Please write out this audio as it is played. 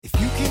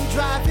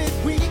drive it,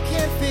 we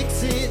can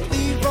fix it.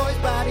 Leroy's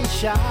Body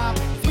Shop.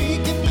 We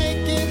can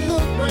make it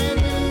look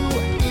brand new.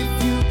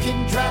 If you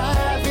can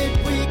drive it,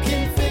 we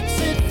can fix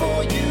it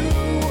for you.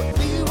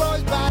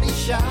 Leroy's Body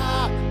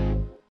Shop.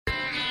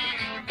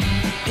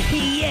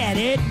 Yeah,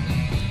 dude.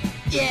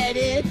 Yeah,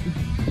 dude.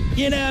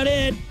 You know,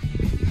 dude.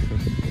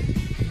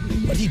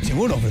 What are you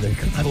doing over there?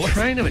 I'm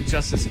trying to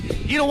adjust this.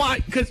 You know why?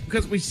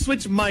 Because we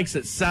switched mics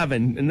at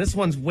 7, and this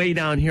one's way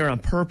down here on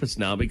purpose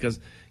now because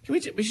we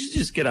should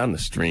just get on the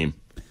stream.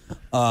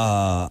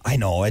 I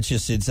know. It's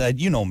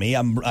you know me.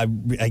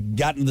 I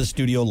got into the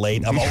studio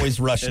late. I'm always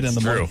rushing in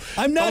the morning.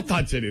 I'm not. Don't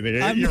touch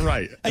anything. You're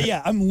right.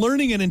 Yeah, I'm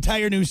learning an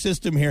entire new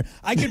system here.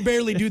 I could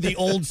barely do the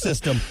old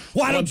system.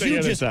 Why don't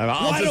you just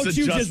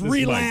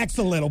relax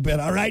a little bit?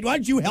 All right. Why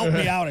don't you help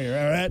me out here?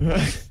 All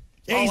right.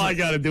 All I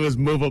got to do is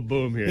move a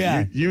boom here.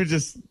 Yeah. You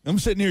just. I'm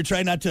sitting here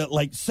trying not to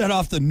set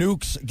off the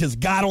nukes because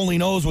God only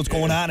knows what's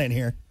going on in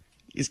here.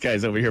 These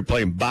guys over here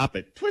playing Bop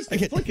It. Twist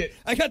it. Flick it.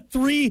 I got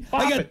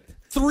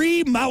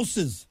three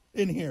mouses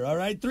in here, all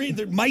right? Three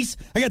mice.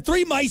 I got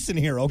 3 mice in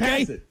here, okay?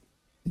 Pass it.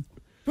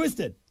 Twist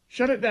it.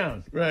 Shut it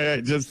down.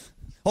 Right, just.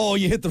 Oh,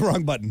 you hit the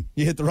wrong button.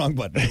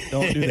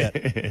 Don't do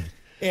that.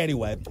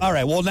 Anyway, all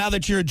right, well, now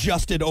that you're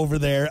adjusted over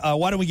there,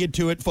 why don't we get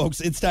to it, folks?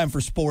 It's time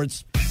for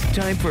sports.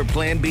 Time for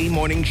Plan B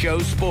Morning Show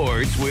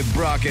Sports with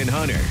Brock and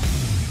Hunter.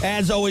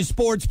 As always,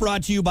 sports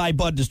brought to you by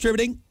Bud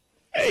Distributing.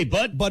 Hey,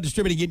 Bud. Bud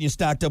Distributing getting you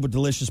stocked up with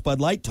delicious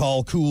Bud Light,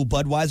 tall, cool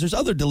Budweisers,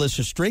 other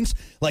delicious drinks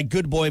like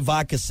Good Boy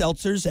Vodka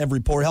Seltzers, Every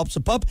Pour Helps a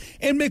Pup,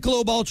 and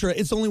Michelob Ultra.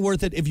 It's only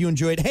worth it if you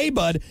enjoy it. Hey,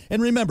 Bud,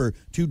 and remember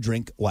to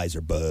drink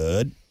wiser,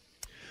 Bud.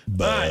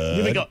 All right,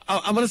 here we go.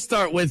 I'm going to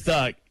start with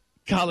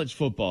college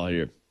football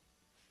here.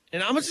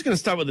 And I'm just going to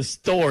start with a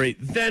story,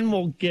 then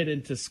we'll get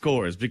into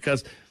scores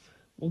because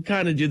we'll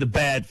kind of do the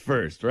bad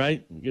first,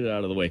 right? Get it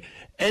out of the way.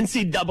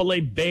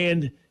 NCAA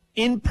banned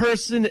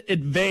in-person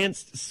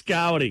advanced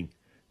scouting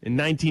in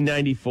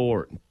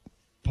 1994, in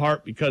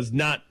part because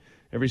not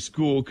every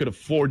school could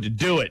afford to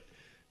do it.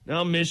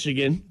 Now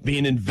Michigan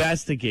being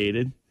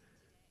investigated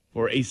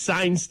for a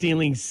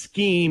sign-stealing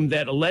scheme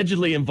that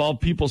allegedly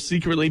involved people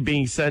secretly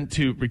being sent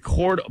to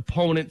record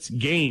opponents'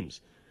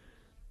 games.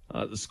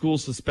 The school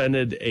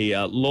suspended a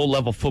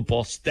low-level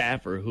football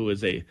staffer who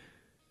is a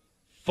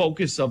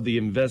focus of the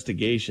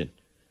investigation.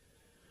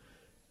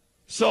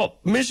 So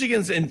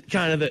Michigan's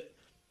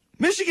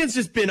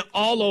just been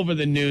all over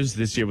the news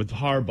this year with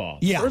Harbaugh.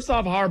 Yeah. First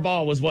off,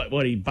 Harbaugh was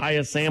what he buy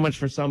a sandwich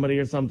for somebody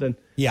or something?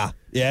 Yeah.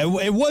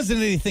 It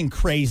wasn't anything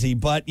crazy,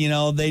 but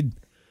I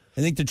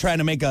think they're trying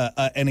to make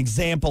an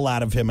example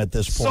out of him at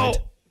this point.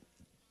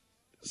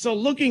 So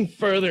looking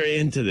further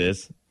into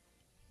this,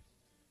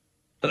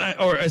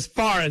 or as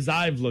far as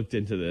I've looked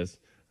into this,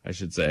 I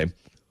should say,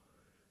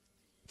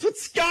 that's what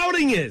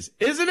scouting is,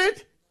 isn't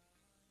it?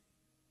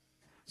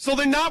 So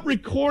they're not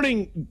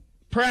recording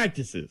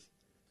practices.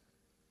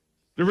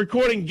 They're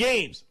recording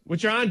games,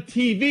 which are on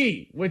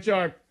TV,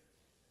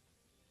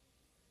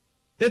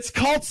 that's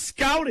called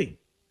scouting,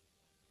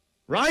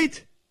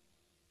 right?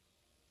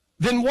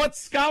 Then what's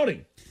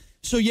scouting?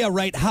 So, yeah,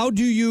 right. How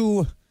do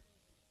you...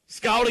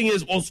 Scouting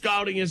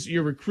is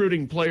you're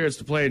recruiting players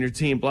to play on your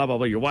team, blah, blah,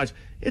 blah, your watch.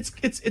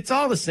 It's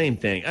all the same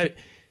thing.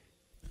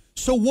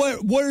 So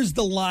where's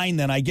the line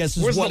then, I guess,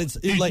 is what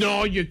it's like?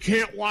 No, you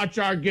can't watch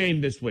our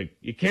game this week.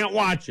 You can't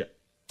watch it.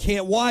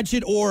 Can't watch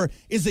it, or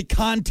is it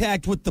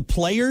contact with the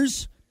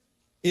players?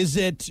 Is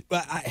it...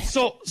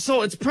 So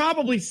it's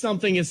probably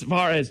something as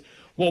far as,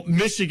 well,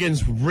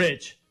 Michigan's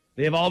rich.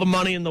 They have all the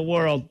money in the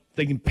world.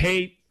 They can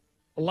pay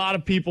a lot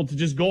of people to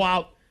just go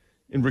out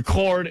and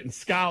record and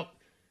scout.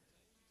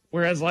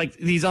 Whereas, like,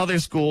 these other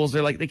schools,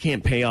 they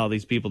can't pay all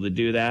these people to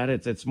do that.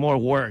 It's more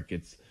work.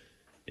 It's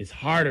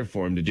harder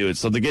for them to do it.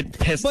 So they're getting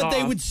pissed off.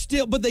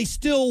 But they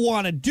still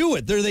want to do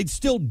it. They'd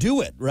still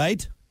do it,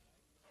 right?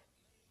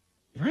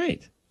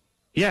 Right.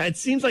 Yeah, it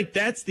seems like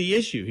that's the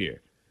issue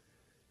here.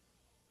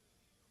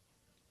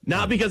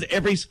 Not because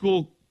every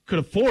school could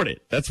afford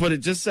it. That's what it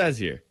just says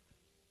here.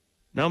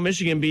 Now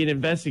Michigan being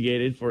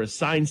investigated for a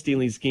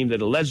sign-stealing scheme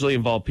that allegedly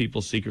involved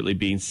people secretly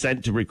being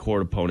sent to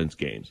record opponents'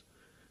 games.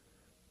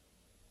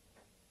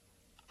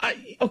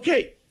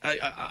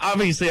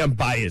 Obviously, I'm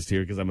biased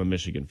here because I'm a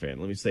Michigan fan.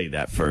 Let me say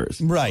that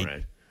first.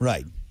 Right.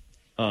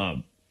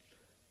 But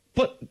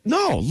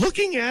no,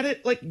 looking at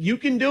it, like, you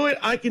can do it,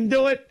 I can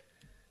do it.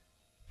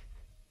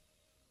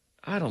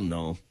 I don't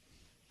know.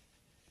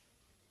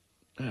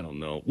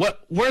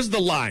 Where's the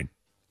line?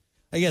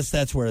 I guess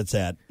that's where it's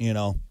at,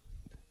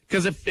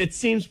 Because it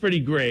seems pretty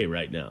gray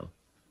right now.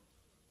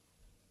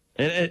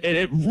 And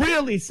it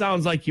really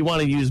sounds like you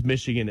want to use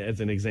Michigan as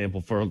an example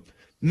for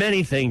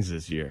many things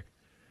this year.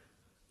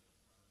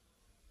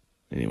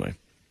 Anyway,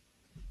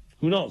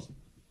 who knows?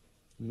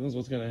 Who knows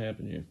what's going to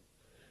happen here?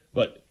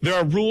 But there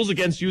are rules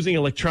against using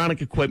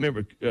electronic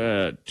equipment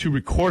to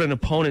record an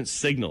opponent's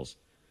signals.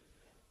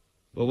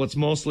 But what's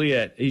mostly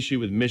at issue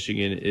with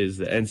Michigan is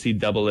the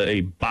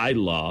NCAA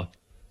bylaw,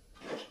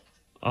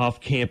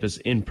 off-campus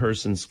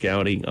in-person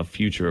scouting of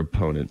future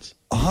opponents.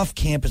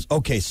 Off-campus.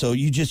 Okay, so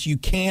you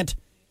can't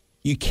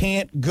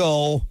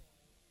go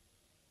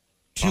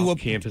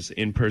off-campus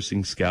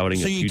in-person scouting.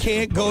 So of you future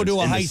can't go to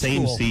a opponents high in the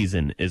same school.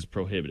 season is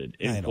prohibited.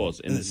 In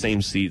the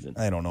same season.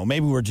 I don't know.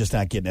 Maybe we're just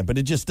not getting it, but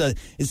it just it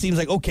seems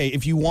like, okay,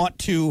 if you want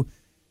to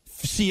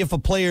see if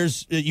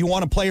you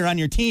want a player on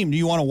your team, do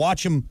you want to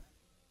watch him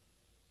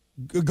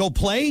go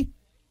play?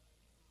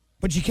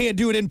 But you can't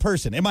do it in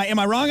person. Am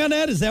I wrong on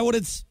that? Is that what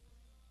it's?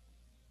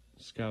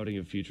 Scouting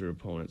of future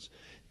opponents.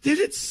 Dude,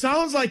 it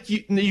sounds like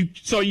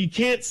so you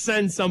can't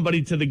send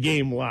somebody to the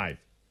game live.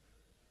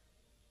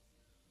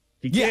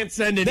 You can't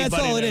send anybody.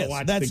 That's all it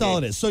is. That's all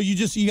it is. So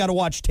you got to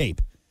watch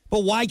tape. But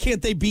why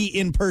can't they be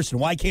in person?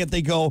 Why can't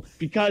they go?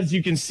 Because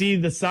you can see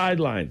the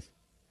sidelines.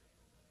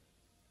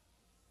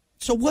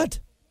 So what?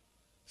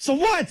 So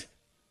what?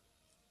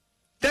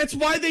 That's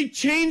why they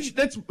changed.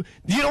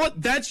 You know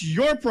what? That's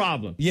your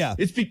problem. Yeah.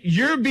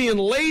 You're being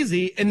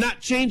lazy and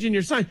not changing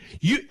your sign.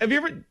 Have you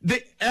ever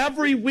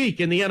every week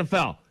in the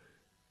NFL,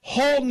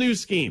 whole new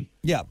scheme.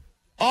 Yeah.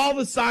 All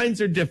the signs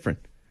are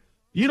different.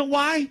 You know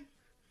why?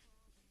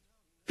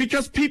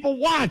 Because people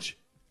watch.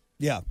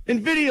 Yeah.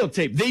 And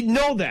videotape. They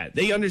know that.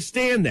 They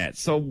understand that.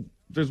 So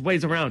there's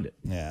ways around it.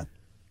 Yeah.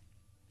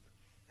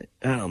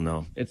 I don't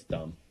know. It's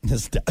dumb.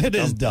 It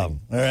is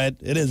dumb. All right.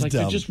 It is dumb.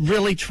 They're just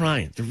really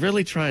trying. They're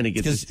really trying to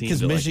get this team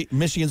to Because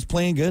Michigan's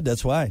playing good.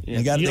 That's why.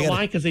 Yeah. You know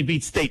why? Because they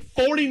beat State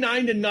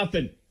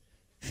 49-0.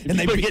 And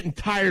people are getting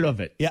tired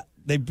of it. Yeah.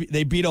 They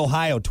beat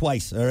Ohio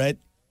twice. All right.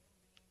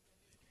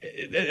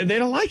 And they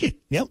don't like it.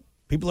 Yep.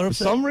 People are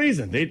upset. For some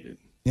reason.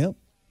 Yep.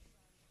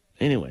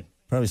 Anyway.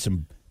 Probably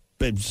some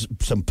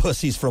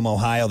pussies from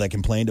Ohio that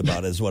complained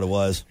about it is what it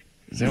was.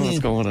 Is that what's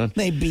going on?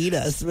 They beat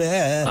us.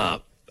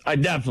 I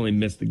definitely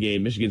missed the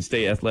game. Michigan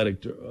State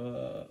Athletic.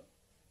 Oh,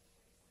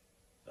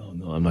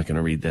 no, I'm not going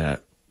to read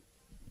that.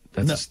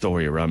 That's a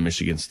story around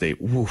Michigan State.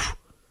 Woof.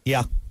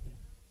 Yeah.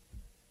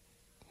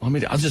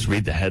 I'll just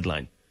read the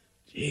headline.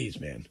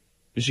 Jeez, man.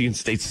 Michigan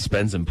State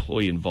suspends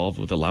employee involved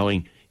with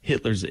allowing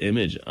Hitler's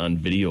image on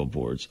video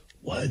boards.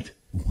 What?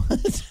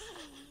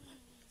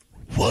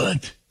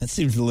 What? That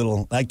seems a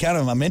little.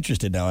 I'm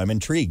interested now. I'm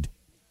intrigued.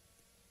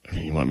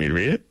 You want me to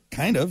read it?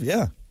 Kind of,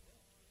 yeah.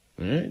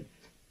 All right.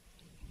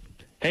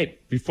 Hey,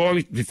 before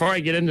I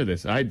get into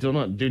this, I do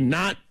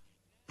not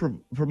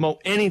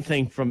promote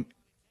anything from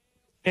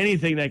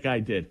anything that guy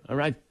did. All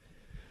right.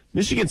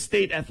 Michigan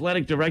State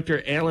Athletic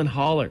Director Alan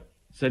Haller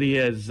said he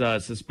has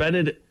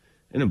suspended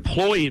an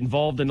employee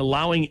involved in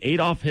allowing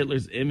Adolf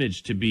Hitler's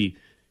image to be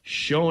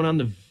shown on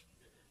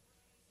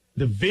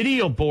the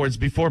video boards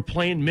before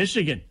playing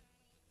Michigan.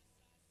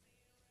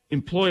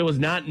 Employee was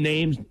not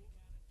named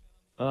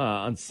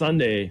on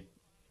Sunday.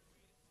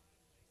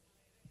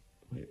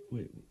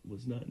 Wait,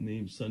 was not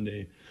named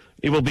Sunday.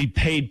 It will be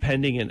paid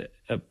pending, and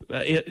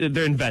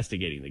they're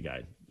investigating the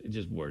guy. They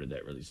just worded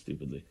that really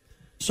stupidly.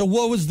 So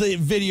what was the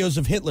videos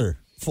of Hitler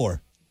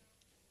for?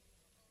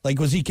 Like,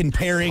 was he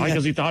comparing?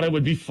 Because he thought it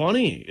would be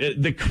funny.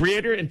 The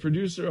creator and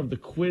producer of the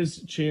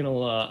quiz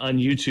channel on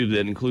YouTube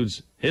that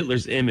includes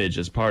Hitler's image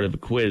as part of a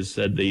quiz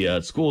said the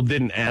school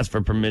didn't ask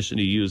for permission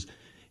to use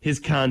his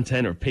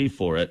content or pay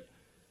for it.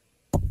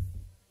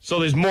 So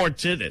there's more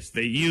to this.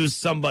 They used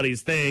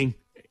somebody's thing.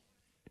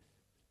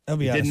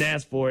 Didn't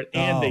ask for it,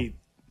 and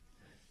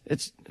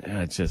it's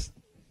just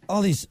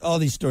all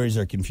these stories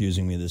are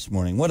confusing me this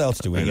morning. What else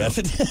do we got?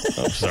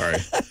 I'm sorry.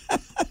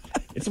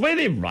 It's the way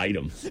they write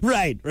them.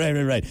 Right.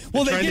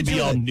 Well, they're trying to be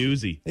all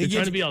newsy. They're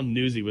trying to be all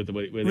newsy with the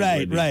way.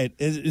 Right.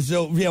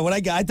 So yeah,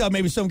 I thought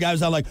maybe some guy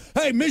was out like,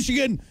 "Hey,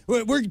 Michigan,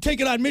 we're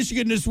taking on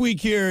Michigan this week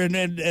here," and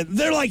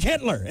they're like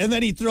Hitler, and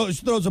then he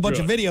throws a bunch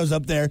of videos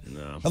up there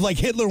of like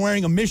Hitler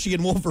wearing a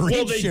Michigan Wolverine shirt.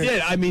 Well, they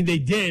did. I mean, they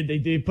did. They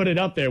did put it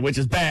up there, which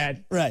is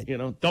bad. Right.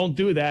 Don't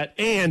do that.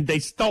 And they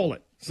stole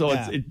it, so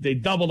they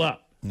doubled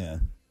up. Yeah.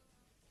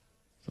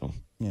 So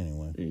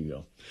anyway, there you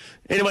go.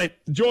 Anyway,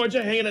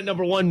 Georgia hanging at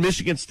number 1,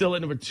 Michigan still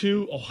at number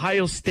 2,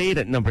 Ohio State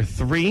at number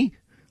 3.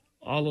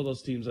 All of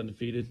those teams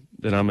undefeated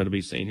that I'm going to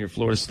be saying here.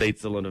 Florida State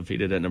still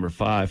undefeated at number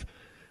 5.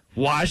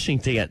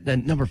 Washington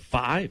at number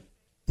 5.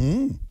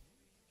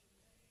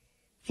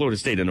 Florida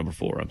State at number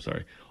 4, I'm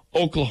sorry.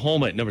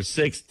 Oklahoma at number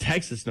 6.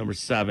 Texas number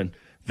 7.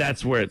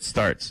 That's where it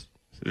starts.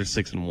 So they're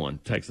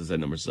 6-1. Texas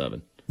at number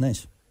 7.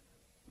 Nice.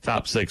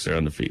 Top 6 are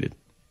undefeated.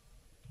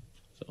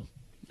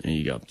 There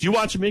you go. Did you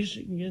watch a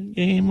Michigan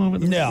game over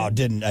the No, I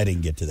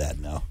didn't get to that.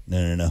 No.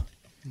 I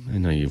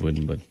know you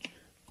wouldn't, but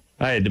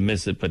I had to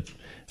miss it. But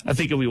I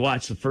think we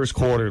watched the first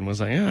quarter and was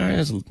like, all right,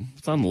 it's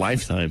on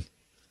Lifetime.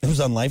 It was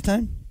on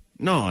Lifetime?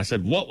 No, I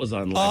said what was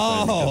on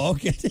Lifetime. Oh,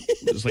 okay.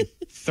 It was like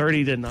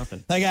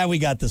 30-0. Like, we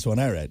got this one.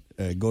 All right.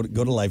 Go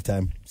to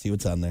Lifetime. See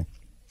what's on there.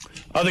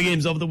 Other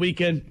games over the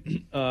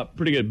weekend,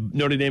 pretty good.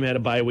 Notre Dame had a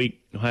bye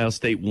week. Ohio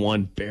State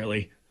won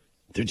barely.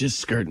 They're just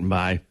skirting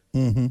by.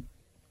 Mm-hmm.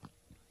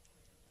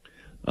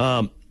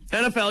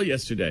 NFL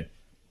yesterday,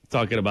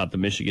 talking about the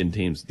Michigan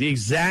teams. The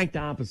exact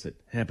opposite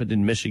happened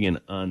in Michigan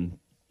on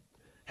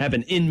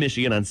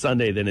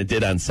Sunday than it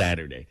did on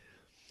Saturday.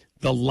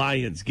 The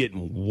Lions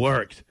getting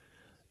worked.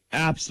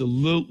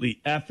 Absolutely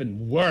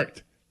effing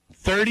worked.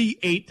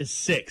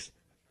 38-6.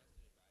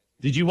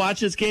 Did you watch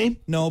this game?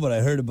 No, but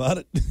I heard about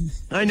it.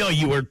 I know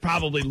you were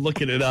probably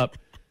looking it up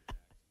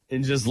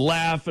and just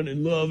laughing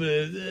and loving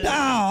it. No,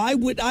 I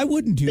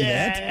wouldn't do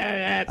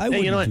that. I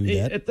wouldn't you know what? do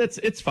that.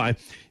 It's fine.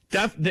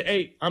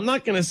 Hey, I'm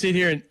not going to sit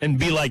here and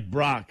be like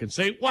Brock and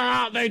say,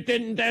 wow, they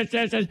didn't.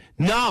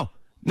 No,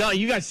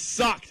 you guys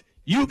sucked.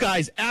 You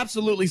guys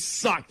absolutely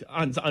sucked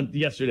on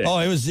yesterday. Oh,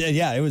 it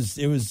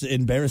was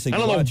embarrassing. I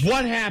don't know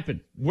what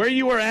happened, where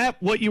you were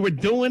at, what you were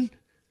doing,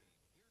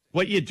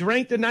 what you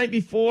drank the night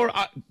before.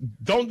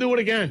 Don't do it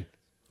again.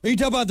 Are you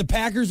talking about the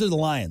Packers or the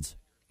Lions?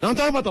 No, I'm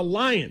talking about the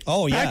Lions.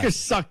 Oh, yeah. Packers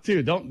suck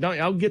too. Don't.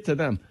 I'll get to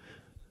them,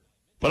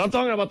 but I'm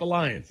talking about the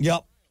Lions.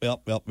 Yep.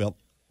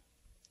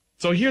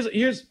 So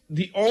here's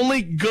the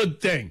only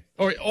good thing,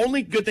 or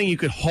only good thing you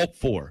could hope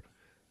for,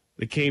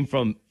 that came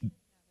from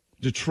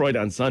Detroit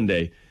on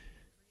Sunday,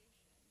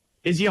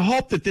 is you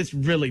hope that this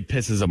really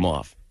pisses them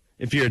off.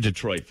 If you're a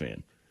Detroit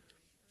fan,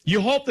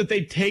 you hope that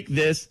they take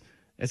this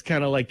as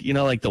kind of like,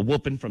 like the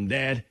whooping from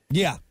dad.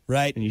 Yeah,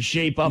 right. And you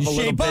shape up a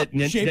little bit,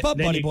 and then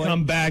buddy you boy.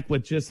 come back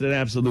with just an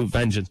absolute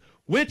vengeance.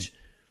 Which,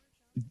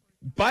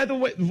 by the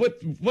way,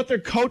 what their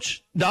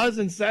coach does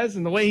and says,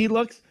 and the way he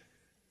looks,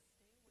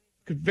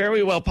 could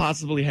very well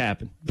possibly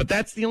happen. But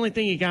that's the only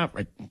thing he got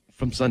right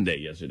from Sunday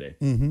yesterday.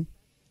 Mm-hmm.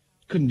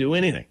 Couldn't do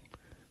anything.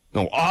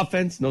 No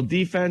offense, no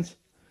defense.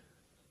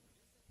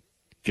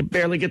 Could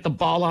barely get the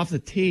ball off the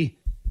tee.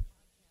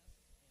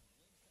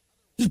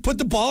 Just put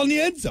the ball in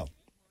the end zone.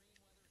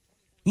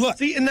 Look.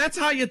 See, and that's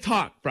how you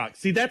talk, Brock.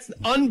 See, that's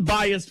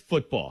unbiased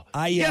football.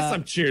 Yes,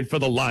 I'm cheering for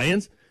the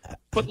Lions,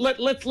 but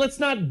let's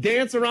not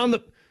dance around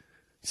the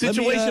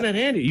situation at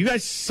hand. You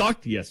guys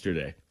sucked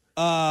yesterday.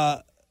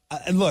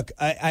 Look,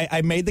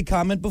 I made the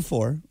comment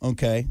before,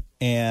 okay,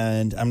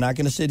 and I'm not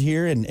going to sit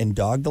here and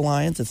dog the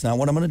Lions. It's not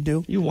what I'm going to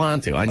do. You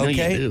want to. I know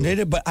you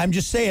do. But I'm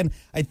just saying,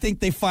 I think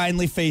they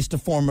finally faced a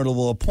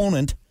formidable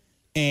opponent,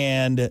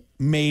 and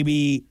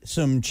maybe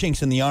some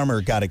chinks in the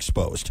armor got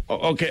exposed.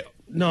 Okay.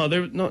 No,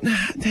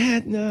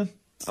 Dad, no.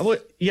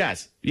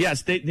 Yes,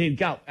 they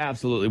got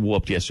absolutely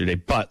whooped yesterday,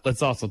 but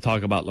let's also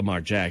talk about Lamar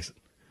Jackson.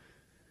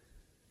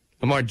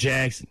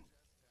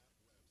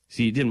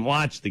 See, you didn't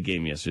watch the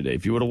game yesterday.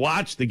 If you would have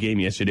watched the game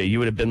yesterday, you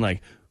would have been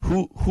like,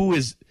 who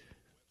is...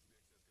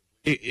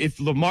 If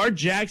Lamar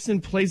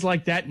Jackson plays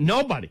like that,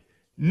 nobody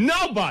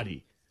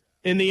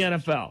in the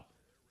NFL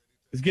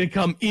is going to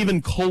come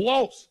even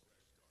close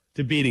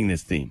to beating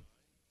this team.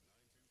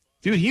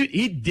 Dude,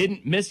 he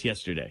didn't miss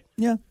yesterday.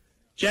 Yeah.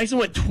 Jackson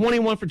went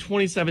 21 for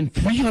 27,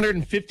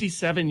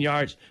 357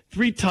 yards,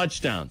 3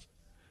 touchdowns,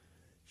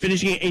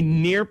 finishing a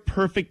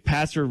near-perfect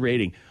passer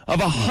rating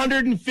of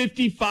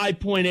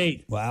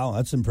 155.8. Wow,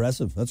 that's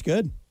impressive. That's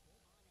good.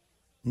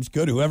 That's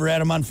good. Whoever had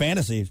him on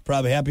fantasy is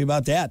probably happy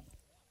about that.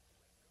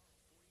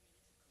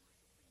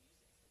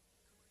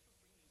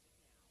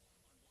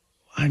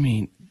 I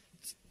mean,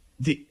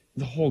 the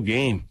whole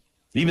game,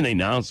 even the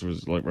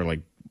announcers were like,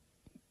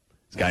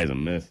 this guy's a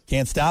myth.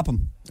 Can't stop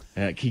him.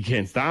 He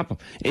can't stop him.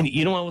 And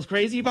you know what was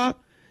crazy about?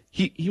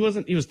 He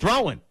was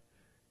throwing.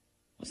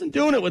 Wasn't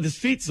doing it with his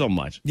feet so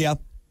much. Yeah.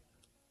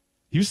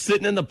 He was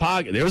sitting in the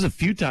pocket. There was a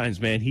few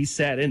times, man, he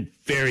sat in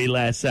very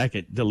last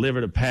second,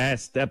 delivered a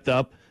pass, stepped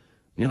up.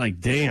 And you're like,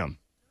 damn.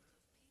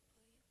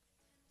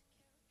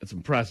 That's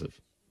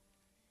impressive.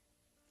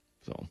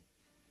 So,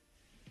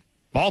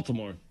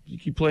 Baltimore, you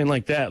keep playing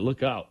like that,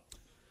 look out.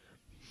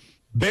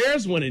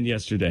 Bears winning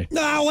yesterday.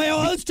 No, well,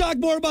 let's talk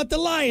more about the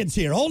Lions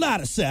here. Hold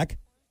on a sec.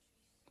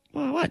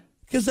 Well, what?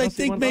 Because I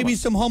think maybe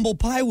some humble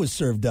pie was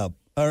served up,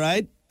 all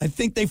right? I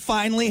think they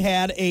finally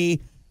had a...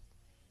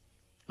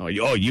 Oh,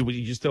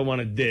 you still want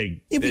to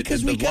dig. Yeah,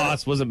 because the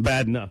loss wasn't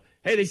bad enough.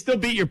 Hey, they still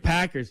beat your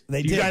Packers.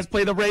 They did. You guys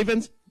play the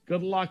Ravens?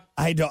 Good luck.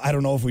 I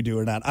don't know if we do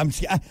or not.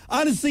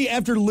 Honestly,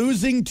 after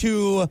losing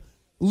to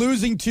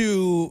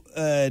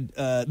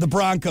the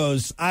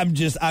Broncos,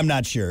 I'm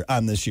not sure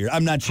on this year.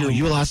 I'm not sure. Oh,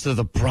 you lost to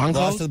the Broncos?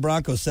 Lost to the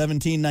Broncos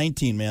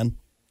 17-19, man.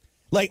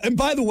 And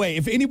by the way,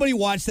 if anybody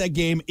watched that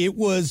game, it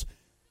was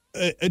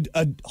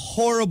a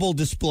horrible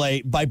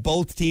display by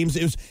both teams.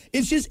 It was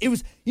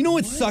you know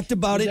what sucked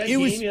about it? Game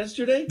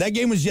yesterday? That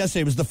game was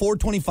yesterday. It was the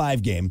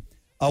 425 game.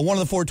 One of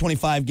the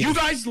 425 games. You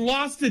guys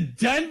lost to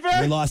Denver?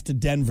 We lost to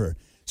Denver.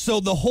 So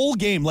the whole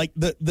game, like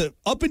the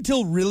up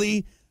until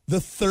really the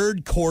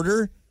third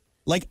quarter,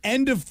 like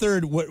end of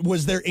third,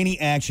 was there any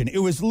action? It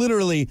was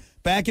literally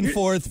back and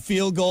forth,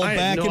 field goal,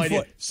 back and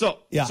forth. So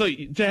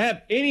to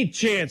have any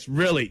chance,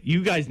 really,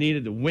 you guys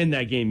needed to win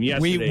that game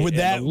yesterday.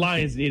 The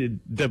Lions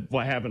needed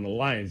what happened to the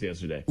Lions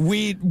yesterday.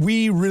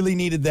 We really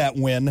needed that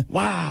win.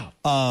 Wow.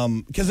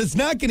 Because it's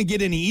not going to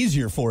get any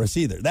easier for us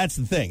either. That's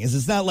the thing.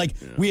 It's not like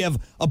we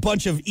have a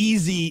bunch of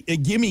easy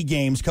gimme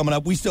games coming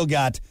up. We still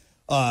got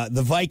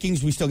the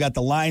Vikings. We still got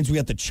the Lions. We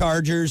got the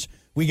Chargers.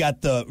 We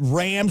got the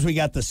Rams. We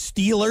got the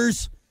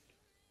Steelers.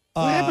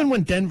 What happened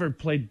when Denver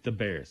played the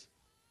Bears?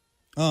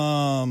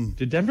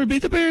 Did Denver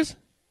beat the Bears?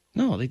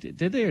 No, they did.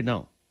 Did they or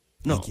no?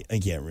 No, I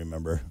can't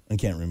remember.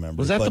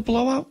 Was that the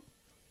blowout?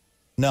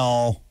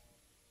 No.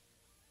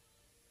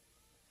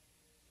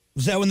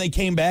 Was that when they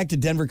came back to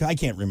Denver? I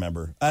can't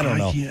remember. I don't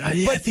know. Yeah,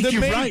 but I think the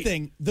you're main right.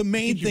 thing, the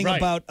main thing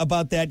right.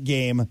 about that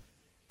game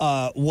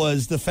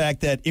was the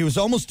fact that it was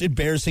almost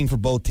embarrassing for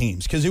both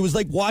teams because it was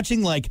like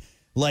watching like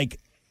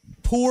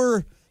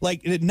poor,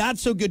 like not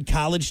so good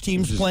college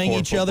teams playing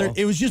each other.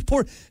 football. It was just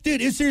poor,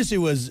 dude. It seriously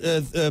was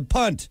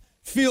punt,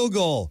 field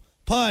goal,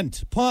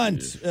 punt,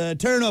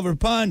 turnover,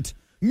 punt,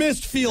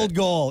 missed field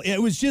goal.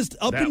 It was just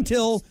up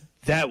until.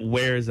 That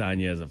wears on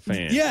you as a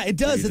fan. Yeah, it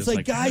does. You're It's just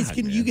like, guys,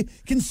 God,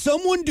 can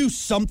someone do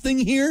something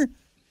here?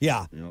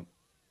 Yeah. Yep.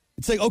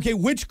 It's like, okay,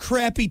 which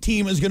crappy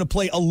team is going to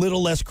play a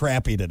little less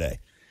crappy today?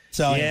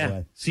 So Yeah.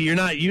 anyway. See, you're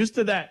not used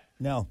to that.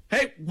 No.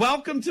 Hey,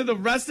 welcome to the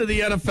rest of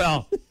the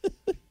NFL.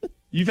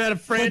 You've had a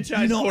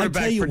franchise I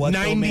quarterback tell you for what,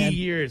 90 though, man,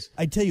 years.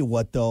 I tell you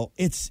what, though,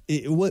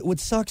 what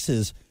sucks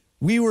is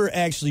we were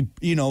actually,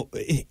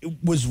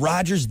 was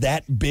Rodgers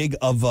that big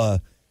of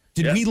a?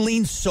 Did Yep. we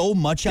lean so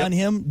much on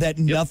him that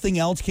nothing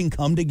else can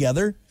come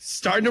together?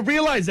 Starting to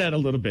realize that a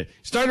little bit.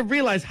 Starting to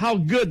realize how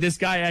good this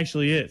guy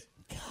actually is.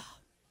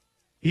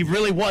 He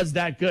really was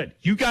that good.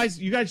 You guys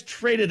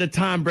traded a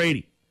Tom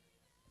Brady.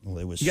 Well,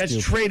 it was You guys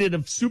stupid. traded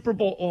a Super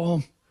Bowl.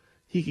 Oh,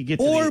 he could get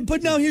to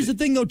But now here's the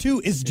thing, though,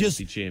 too, is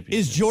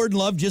Jordan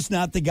Love just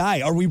not the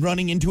guy? Are we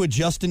running into a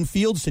Justin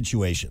Fields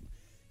situation?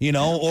 I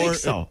think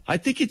so. I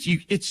think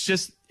it's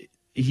just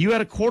you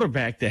had a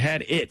quarterback that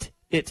had it.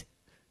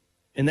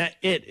 And that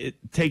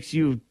it takes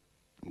you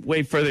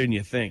way further than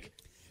you think.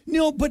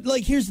 No, but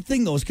here's the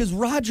thing though, is because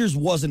Rodgers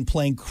wasn't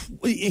playing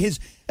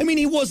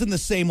he wasn't the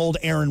same old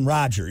Aaron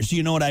Rodgers.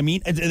 You know what I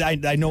mean?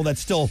 I know that's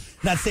still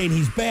not saying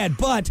he's bad,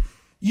 but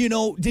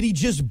did he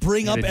just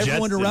bring up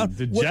everyone around?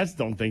 The Jets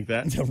don't think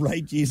that,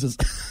 right? Jesus.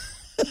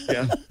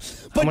 Yeah.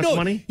 But How much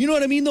money? You know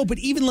what I mean, though? But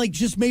even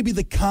just maybe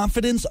the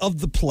confidence of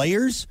the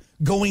players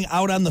going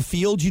out on the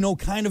field,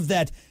 kind of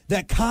that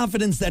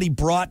confidence that he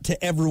brought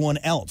to everyone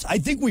else. I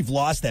think we've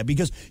lost that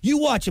because you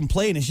watch him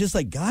play and it's just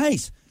like,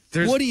 guys,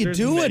 what are you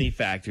doing?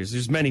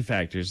 There's many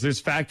factors. There's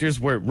factors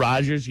where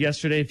Rodgers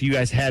yesterday, if you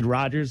guys had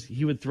Rodgers,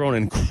 he would throw an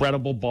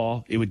incredible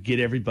ball. It would get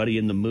everybody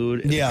in the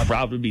mood. And the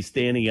crowd would be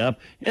standing up.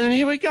 And then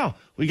here we go.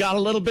 We got a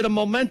little bit of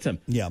momentum.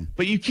 Yeah.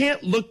 But you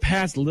can't look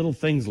past little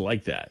things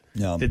like that.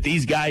 No. That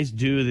these guys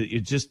do.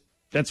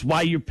 That's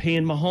why you're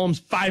paying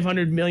Mahomes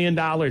 $500 million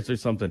or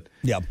something.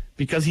 Yeah.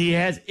 Because he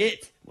has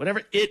it.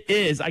 Whatever it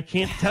is, I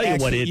can't tell you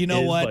what it is. You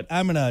know what?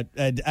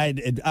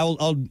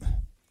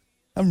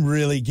 I'm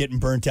really getting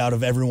burnt out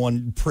of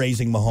everyone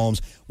praising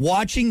Mahomes.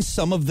 Watching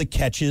some of the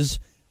catches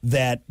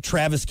that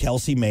Travis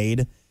Kelce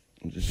made,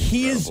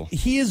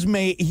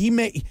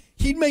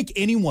 he'd make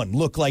anyone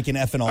look like an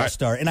effing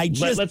all-star. And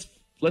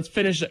let's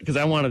finish it because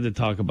I wanted to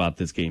talk about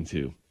this game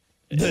too.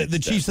 The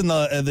Chiefs and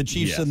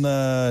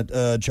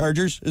the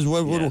Chargers is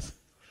what. Yes.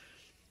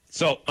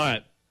 So all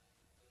right,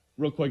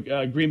 real quick.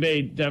 Green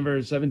Bay, Denver,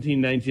 17-19.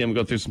 I'm gonna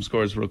go through some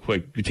scores real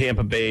quick.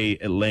 Tampa Bay,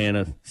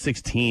 Atlanta,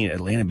 16.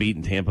 Atlanta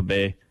beating Tampa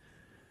Bay.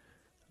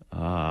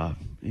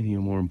 Any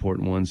more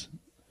important ones?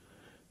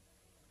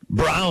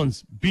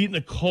 Browns beating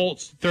the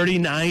Colts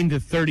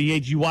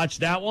 39-38. You watch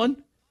that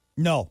one?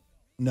 No.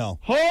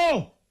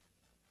 Oh,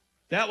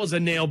 that was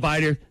a nail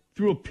biter.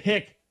 Threw a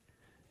pick.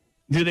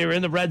 Dude, they were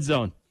in the red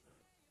zone.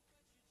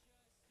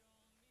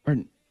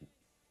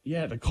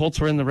 The Colts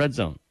were in the red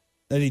zone.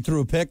 And he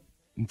threw a pick?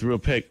 And threw a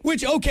pick.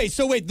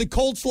 So wait, the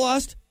Colts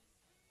lost?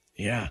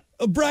 Yeah.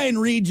 Brian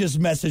Reed just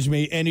messaged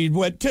me, and he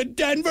went to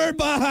Denver.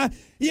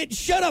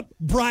 Shut up,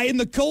 Brian.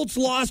 The Colts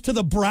lost to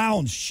the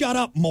Browns. Shut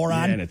up,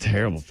 moron. Yeah, in a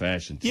terrible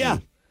fashion, too. Yeah.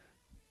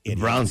 The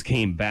Browns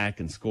came back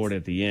and scored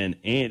at the end,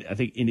 and I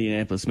think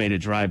Indianapolis made a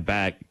drive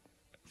back,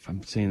 if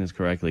I'm saying this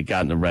correctly,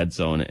 got in the red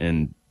zone,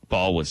 and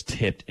ball was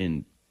tipped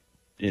and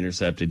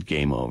intercepted.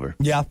 Game over.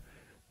 Yeah.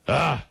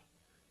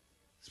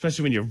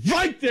 Especially when you're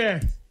right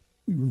there.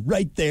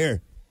 Right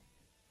there.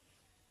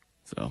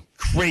 So,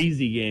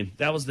 crazy game.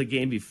 That was the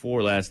game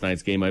before last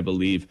night's game, I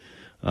believe.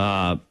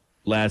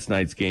 Last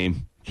night's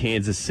game,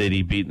 Kansas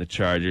City beating the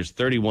Chargers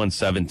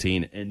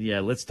 31-17.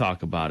 And, let's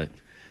talk about it.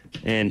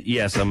 And,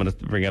 yes, I'm going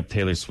to bring up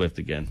Taylor Swift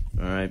again.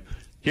 All right?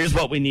 Here's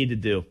what we need to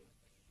do.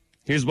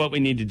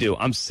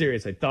 I'm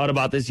serious. I thought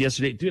about this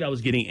yesterday. Dude, I was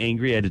getting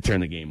angry. I had to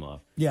turn the game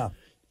off. Yeah.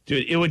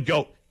 Dude, it would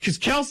go. Because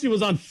Kelce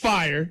was on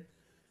fire.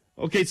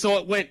 Okay, so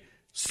it went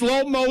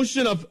slow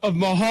motion of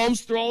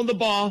Mahomes throwing the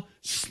ball,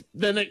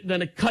 then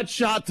a cut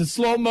shot to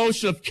slow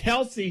motion of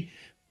Kelce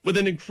with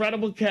an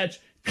incredible catch,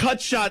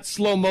 cut shot,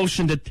 slow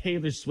motion to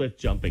Taylor Swift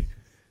jumping.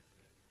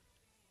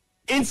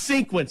 In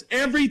sequence,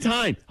 every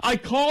time. I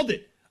called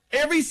it.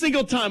 Every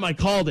single time I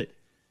called it.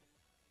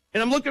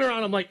 And I'm looking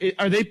around, I'm like,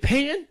 are they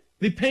paying?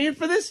 They paying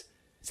for this?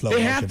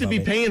 They have to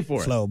be paying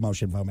for it. Slow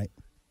motion, mate.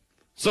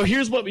 So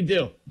here's what we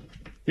do.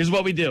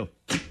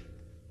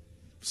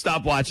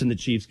 Stop watching the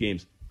Chiefs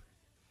games.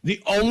 The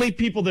only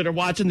people that are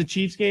watching the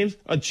Chiefs games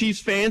are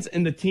Chiefs fans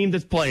and the team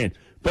that's playing.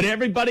 But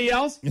everybody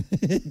else,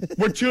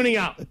 we're tuning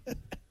out.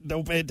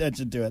 Don't pay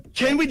attention to it.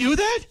 Can we do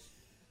that?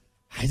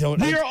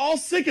 We are all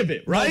sick of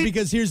it, right? No,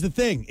 because here's the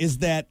thing, is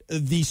that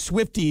the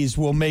Swifties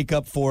will make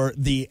up for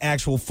the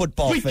actual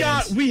football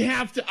fans. We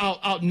have to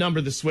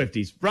outnumber the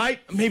Swifties, right?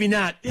 Maybe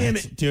not. Damn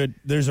it. Dude,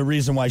 there's a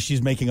reason why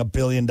she's making $1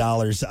 billion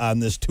on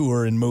this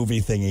tour and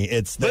movie thingy.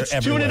 Let's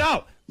tune it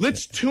out.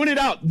 Let's tune it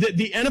out.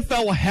 The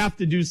NFL will have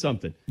to do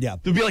something. Yeah.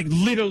 They'll be like,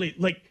 literally,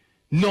 like,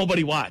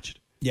 nobody watched.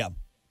 Yeah.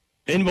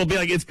 And we'll be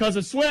like, it's because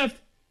of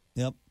Swift.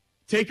 Yep.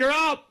 Take her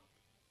out.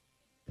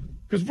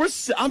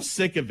 Because I'm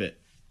sick of it.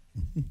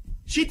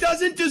 She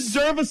doesn't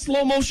deserve a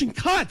slow motion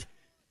cut.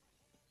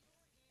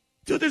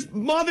 Dude, there's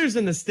mothers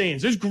in the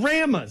stands. There's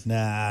grandmas.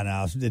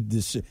 No.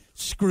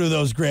 Screw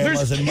those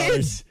grandmas There's and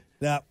kids.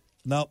 mothers.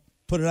 No.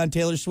 Put it on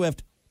Taylor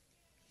Swift.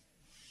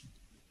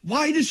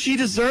 Why does she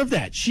deserve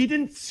that? She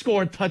didn't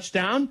score a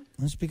touchdown.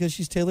 That's because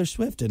she's Taylor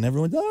Swift, and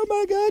everyone's, oh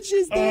my God,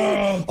 she's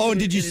there. Oh, and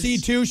did you see,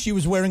 too, she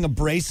was wearing a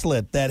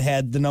bracelet that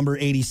had the number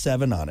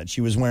 87 on it.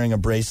 She was wearing a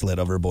bracelet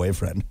of her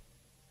boyfriend.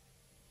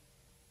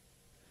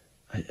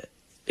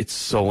 It's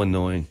so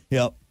annoying.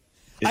 Yep.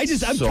 I'm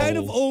kind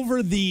of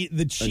over the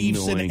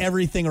Chiefs annoying. and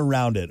everything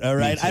around it. All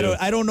right.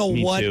 I don't know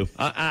Me what. too.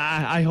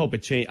 I hope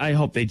it changed. I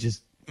hope they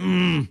just.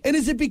 And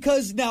is it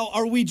because now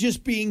are we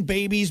just being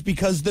babies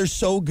because they're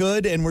so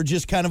good and we're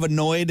just kind of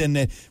annoyed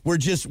and we're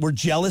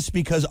jealous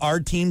because our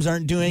teams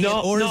aren't doing it?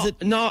 Or is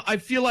it? No, I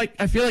feel like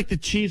the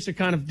Chiefs are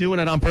kind of doing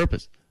it on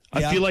purpose.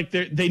 Yeah. I feel like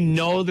they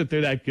know that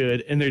they're that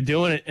good and they're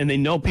doing it and they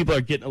know people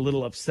are getting a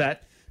little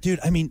upset. Dude,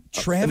 I mean,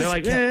 Travis.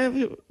 And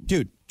they're like,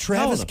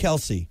 Travis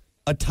Kelce,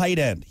 a tight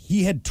end.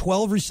 He had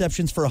 12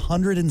 receptions for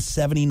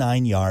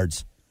 179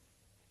 yards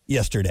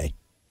yesterday.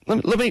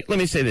 Let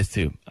me say this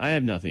too. I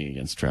have nothing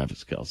against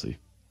Travis Kelce.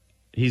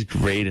 He's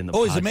great in the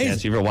podcast. He's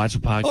amazing. You ever watch the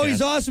podcast? Oh,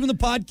 he's awesome in the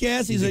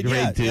podcast. He's a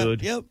great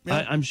dude. Yep.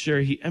 I'm sure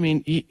you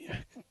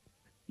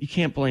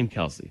can't blame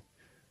Kelce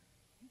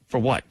for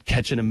what?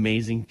 Catching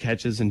amazing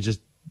catches and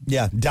just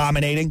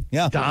dominating.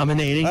 Yeah,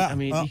 dominating. I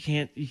mean, you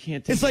can't.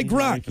 Take it's like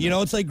Gronk.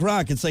 It's like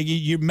Gronk. It's like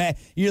you're mad.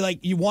 You're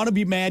like you want to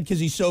be mad because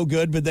he's so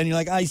good, but then you're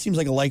like, he seems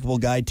like a likable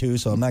guy too.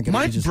 So I'm not going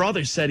to. My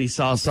brother said he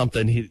saw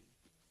something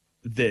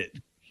that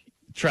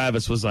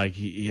Travis was like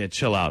he had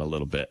chill out a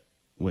little bit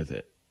with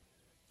it,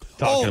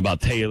 talking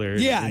about Taylor.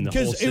 and the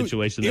whole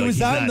situation. He's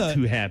not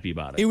too happy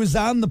about it. It was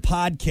on the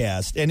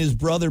podcast, and his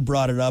brother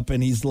brought it up,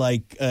 and he's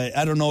like,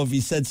 I don't know if he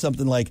said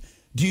something like,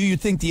 do you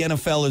think the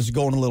NFL is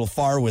going a little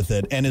far with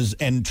it?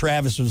 And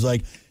Travis was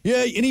like,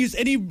 yeah, and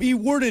he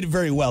worded it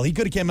very well. He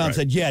could have come out and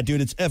said, yeah, dude,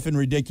 it's effing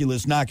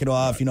ridiculous. Knock it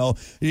off.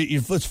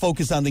 Let's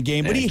focus on the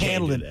game. But he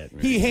handled it.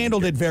 He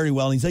handled it very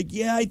well. And he's like,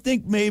 yeah, I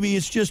think maybe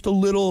it's just a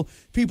little.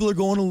 People are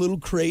going a little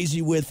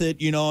crazy with it,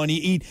 And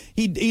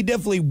he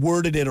definitely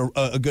worded it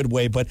a good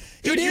way. But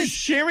dude, you're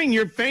sharing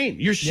your fame.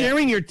 You're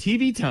sharing your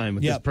TV time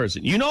with this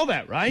person. You know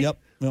that, right? Yep.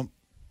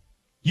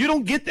 You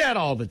don't get that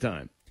all the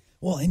time.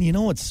 Well, and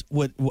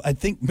what I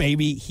think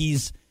maybe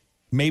he's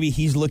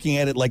looking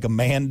at it like a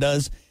man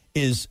does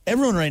is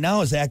everyone right now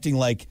is acting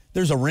like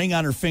there's a ring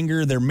on her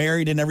finger, they're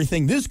married and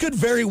everything. This could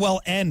very well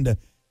end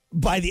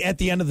by the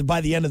end of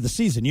the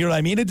season. You know what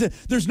I mean?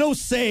 There's no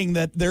saying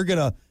that they're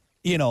gonna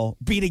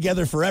be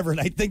together forever,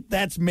 and I think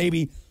that's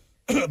maybe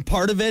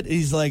part of it.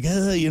 He's like,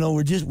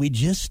 we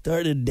just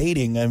started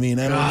dating. I mean,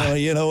 I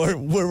don't know,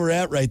 where we're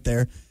at right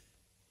there.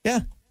 Yeah.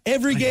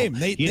 Every game,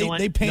 they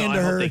pan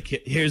to her.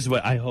 Here's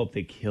what I hope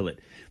they kill it.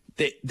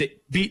 They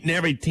beating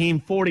every team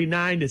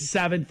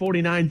 49-7,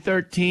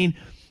 49-13,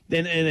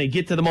 and they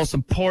get to the most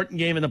important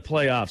game in the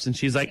playoffs, and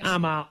she's like,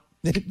 I'm out.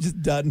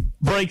 Just done.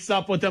 Breaks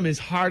up with them. His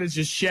heart is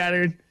just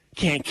shattered.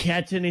 Can't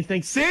catch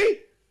anything. See?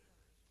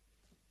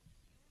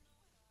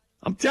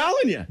 I'm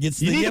telling you.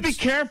 You need to be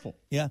careful.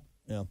 Yeah.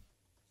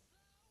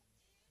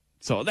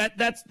 So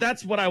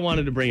that's what I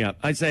wanted to bring up.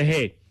 I say,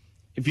 hey,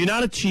 if you're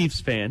not a Chiefs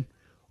fan,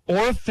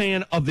 or a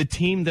fan of the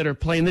team that are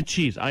playing the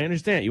Chiefs, I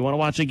understand. You want to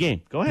watch a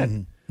game. Go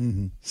ahead.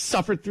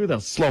 Suffer through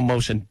those slow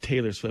motion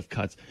Taylor Swift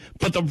cuts.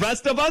 But the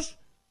rest of us,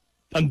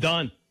 I'm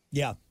done.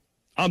 Yeah.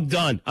 I'm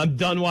done. I'm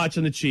done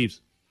watching the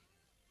Chiefs.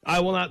 I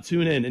will not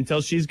tune in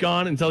until she's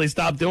gone, until they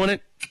stop doing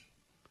it.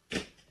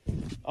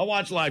 I'll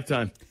watch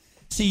Lifetime.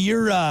 See,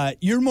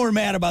 you're more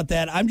mad about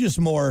that. I'm just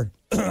more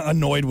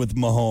annoyed with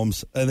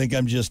Mahomes. I think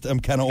I'm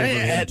kind of over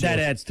it. That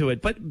adds to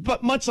it.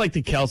 But much like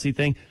the Kelce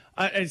thing,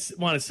 I just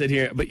want to sit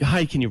here, but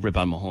how can you rip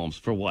on Mahomes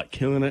for what?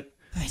 Killing it?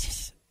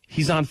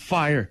 He's on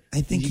fire.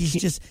 I think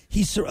he's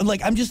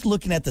like, I'm just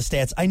looking at the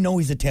stats. I know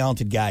he's a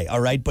talented guy,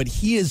 all right, but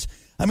he is.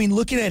 I mean,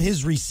 looking at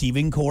his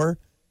receiving core,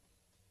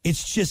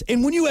 it's just.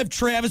 And when you have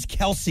Travis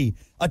Kelce,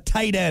 a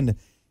tight end,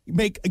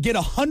 get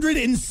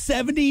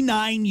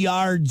 179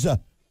 yards.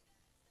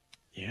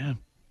 Yeah.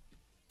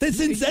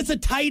 That's a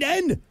tight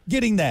end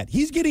getting that.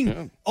 He's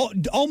getting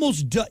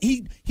almost.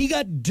 He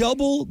got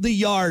double the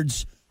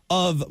yards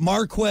of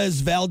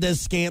Marquez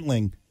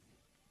Valdez-Scantling,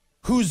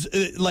 who's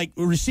like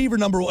receiver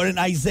number one, and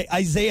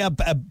Isaiah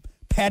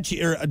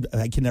Pacheco.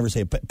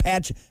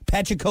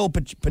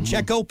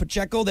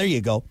 Pacheco. There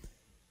you go.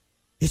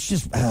 It's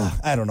just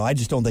I don't know. I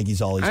just don't think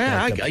he's all he's.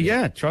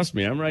 Yeah, trust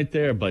me, I'm right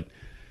there, but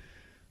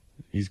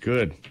he's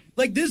good.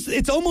 Like this,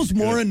 it's almost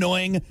more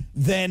annoying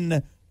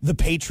than the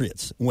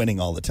Patriots winning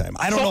all the time.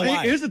 I don't know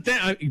why. Here's the thing.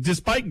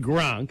 Despite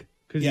Gronk,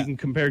 because you can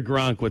compare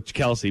Gronk with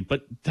Kelsey,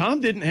 but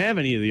Tom didn't have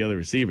any of the other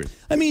receivers.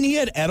 I mean, he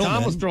had Edelman.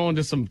 Tom was throwing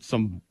to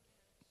some.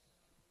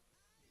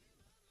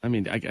 I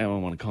mean, I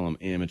don't want to call them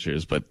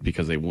amateurs, but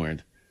because they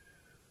weren't.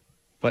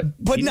 But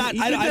he, not.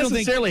 He I didn't don't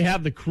necessarily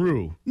have the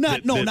crew.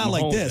 Not that like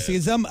Mahomes this.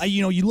 had.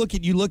 Because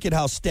you look at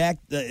how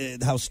stacked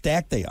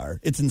they are.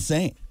 It's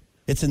insane.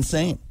 It's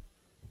insane.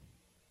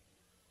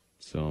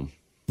 So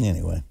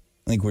anyway,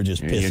 I think we're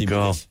just there pissy. you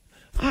go. because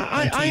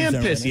I am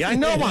pissy. I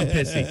know I'm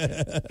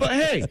pissy. But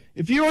hey,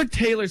 if you're a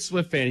Taylor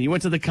Swift fan and you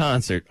went to the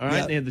concert, all right,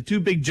 Yep. they had the two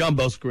big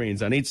jumbo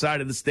screens on each side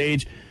of the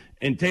stage,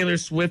 and Taylor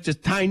Swift,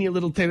 just tiny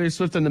little Taylor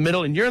Swift in the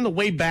middle, and you're in the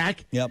way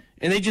back, Yep.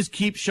 and they just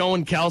keep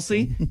showing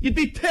Kelsey, you'd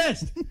be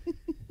pissed.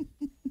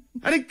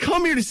 I didn't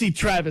come here to see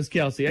Travis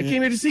Kelsey. I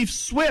came here to see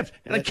Swift,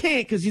 and I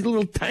can't because he's a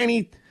little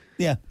tiny.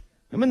 Yeah,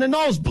 I'm in the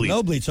nosebleed.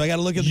 nosebleed. So I got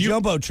to look at the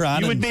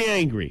jumbotron. You would be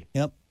angry.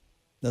 Yep.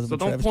 That's So what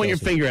don't Travis point your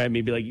Kelce. finger at me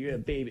and be like, you're a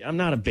baby. I'm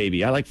not a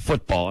baby. I like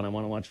football, and I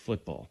want to watch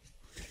football.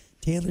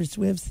 Taylor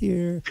Swift's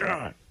here.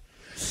 God.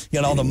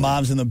 Got all the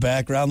moms in the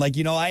background. Like,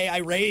 I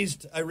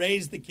raised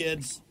the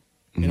kids.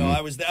 You know,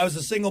 I was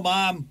a single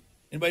mom.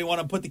 Anybody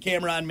want to put the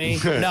camera on me?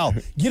 No.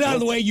 Get out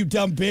of the way, you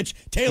dumb bitch.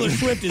 Taylor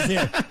Swift is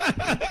here.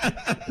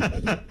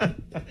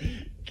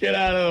 Get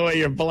out of the way.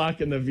 You're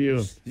blocking the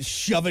view.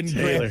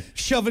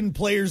 Shoving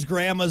players'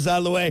 grandmas out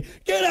of the way.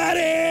 Get out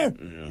of here.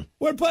 Yeah.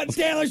 We're putting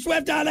Taylor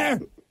Swift on there.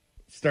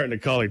 Starting to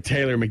call her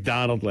Taylor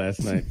McDonald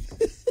last night.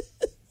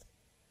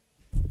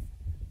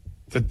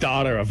 The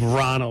daughter of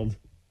Ronald.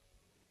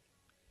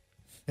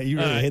 Hey, you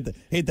really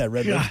hate that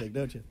red lipstick,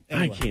 don't you?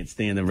 Anyway. I can't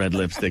stand the red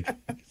lipstick.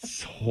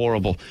 It's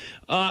horrible.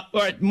 All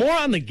right, more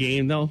on the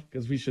game, though,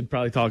 because we should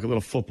probably talk a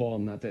little football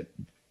and not that.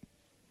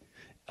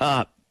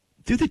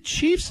 Do the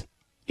Chiefs,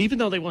 even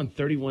though they won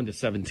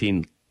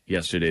 31-17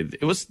 yesterday,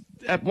 it was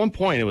at one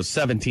point it was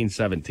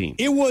 17-17.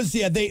 It was,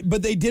 yeah.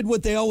 But they did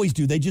what they always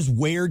do. They just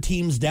wear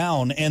teams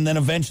down, and then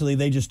eventually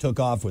they just took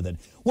off with it.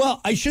 Well,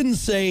 I shouldn't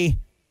say,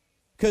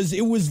 because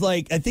it was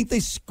like I think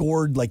they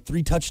scored like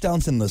 3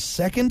 touchdowns in the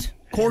second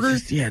quarter.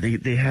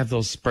 They have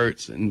those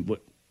spurts, and if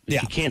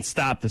Yeah. you can't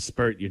stop the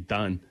spurt, you're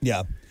done.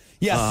 Yeah.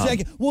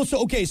 Second. Well,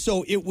 so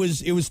it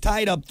was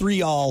tied up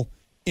 3-3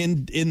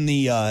 in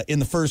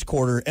the first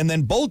quarter, and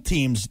then both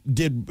teams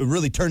did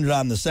really turn it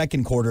on in the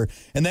second quarter,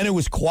 and then it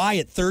was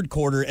quiet third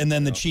quarter, and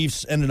then the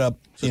Chiefs ended up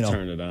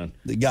turn it on.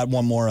 They got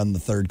one more on the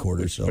third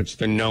quarter, Which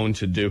they're known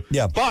to do.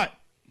 Yeah. But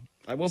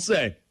I will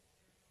say,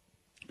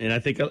 and I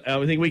think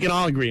we can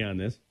all agree on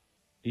this.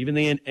 Even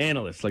the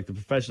analysts, like the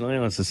professional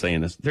analysts, are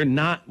saying this. They're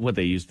not what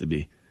they used to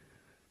be.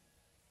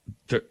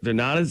 They're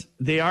not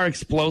they are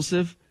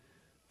explosive,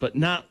 but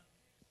not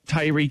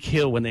Tyreek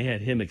Hill when they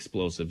had him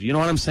explosive. You know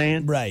what I'm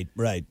saying? Right.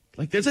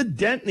 Like there's a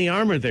dent in the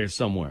armor there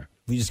somewhere.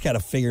 We just got to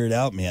figure it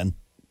out, man.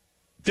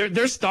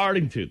 They're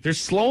starting to. They're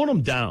slowing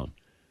them down.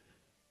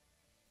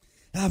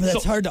 But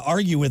that's hard to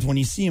argue with when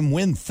you see him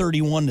win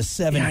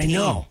 31-17. Yeah, I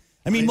know.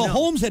 I mean,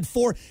 Mahomes had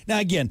 4. Now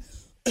again,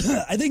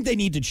 I think they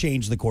need to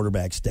change the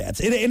quarterback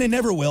stats, and it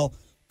never will.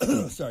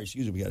 Sorry,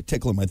 excuse me. We got a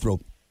tickle in my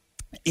throat.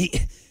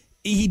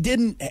 He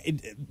didn't.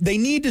 They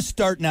need to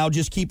start now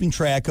just keeping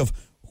track of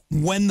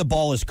when the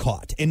ball is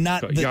caught and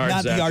not the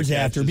yards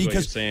after,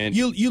 because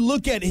you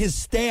look at his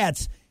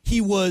stats.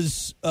 He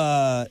was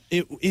what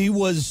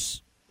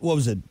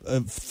was it?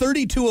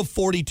 32 of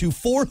 42,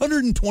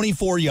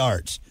 424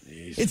 yards.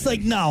 Jeez, it's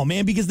like, no,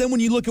 man, because then when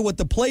you look at what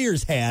the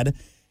players had,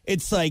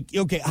 it's like,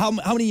 okay, how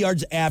many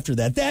yards after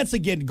that? That's,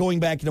 again, going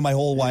back into my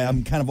whole why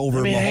I'm kind of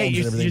over Mahomes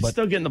and everything. You're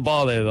still getting the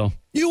ball there, though.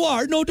 You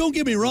are. No, don't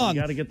get me wrong.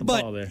 You got to get the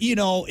ball there.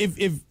 But,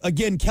 if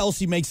again,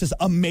 Kelsey makes this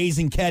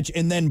amazing catch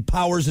and then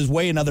powers his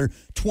way another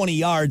 20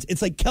 yards,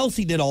 it's like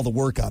Kelsey did all the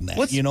work on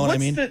that. You know what I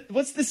mean?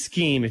 What's the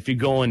scheme if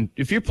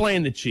you're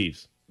playing the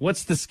Chiefs?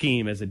 What's the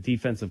scheme as a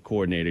defensive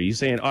coordinator? You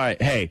saying, all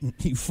right, hey,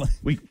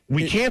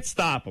 we can't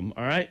stop them,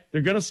 all right?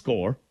 They're going to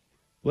score.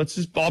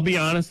 I'll be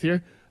honest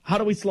here. How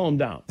do we slow them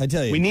down? I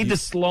tell you. We need to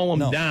slow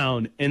them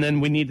down, and then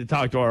we need to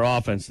talk to our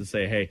offense to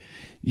say, hey,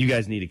 you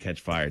guys need to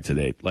catch fire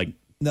today.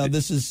 No,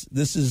 this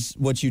is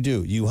what you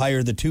do. You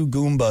hire the 2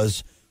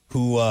 Goombas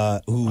who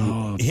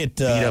hit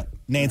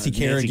Nancy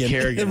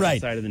Kerrigan right on the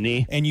side of the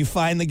knee, and you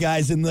find the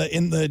guys in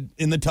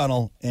the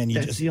tunnel, and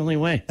that's the only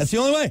way. That's the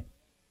only way.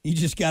 You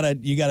just gotta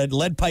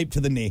lead pipe to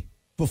the knee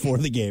before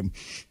the game.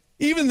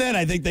 Even then,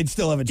 I think they'd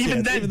still have a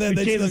chance. Even then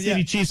the Kansas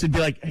City Chiefs would be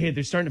like, hey,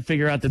 they're starting to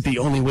figure out that the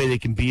only way they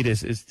can beat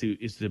us is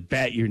to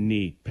bat your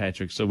knee,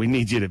 Patrick. So we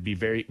need you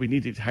to we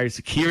need to hire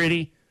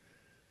security.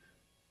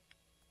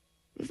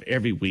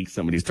 Every week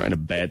somebody's trying to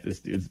bat this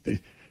dude's knee.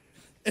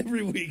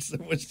 Every week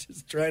someone's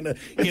just trying to.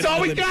 That's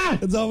all we got.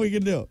 That's all we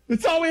can do.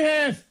 That's all we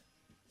have.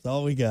 That's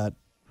all we got.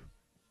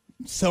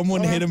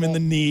 Someone hit him in the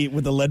knee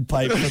with a lead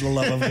pipe, for the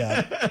love of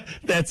God.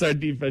 That's our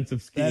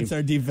defensive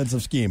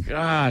scheme.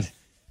 God.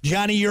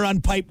 Johnny, you're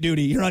on pipe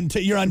duty. You're on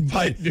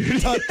pipe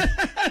duty. I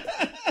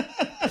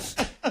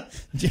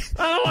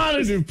don't want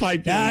to do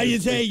pipe duty. You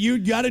say you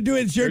got to do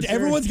it.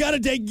 Everyone's got to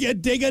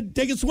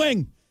take a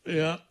swing.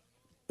 Yeah.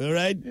 All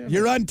right?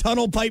 You're on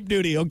tunnel pipe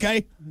duty,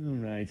 okay? All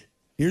right.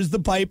 Here's the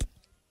pipe.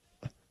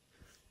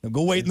 Now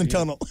go wait in the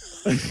tunnel.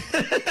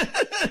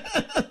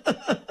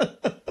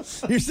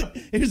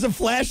 Here's a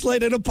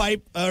flashlight and a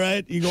pipe, all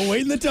right? You go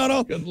wait in the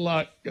tunnel. Good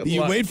luck.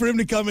 You wait for him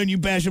to come in, you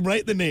bash him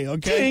right in the knee,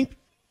 okay?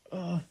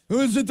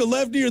 Who's it, the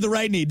left knee or the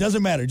right knee?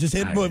 Doesn't matter. Just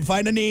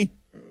find a knee.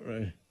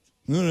 Right.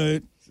 All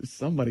right.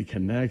 Somebody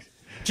connect.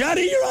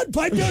 Johnny, you're on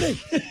pipe duty.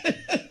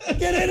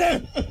 Get in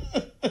there.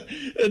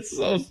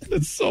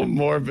 It's so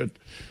morbid.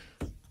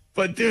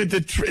 But, dude,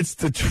 it's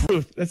the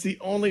truth. That's the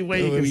only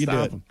way you can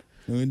stop him.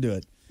 We can do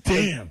it.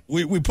 Damn.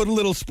 We put a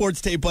little sports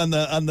tape on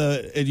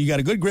the and you got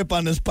a good grip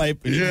on this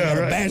pipe. And you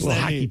gotta bash that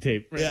hockey knee.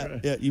 tape. Right, yeah, right.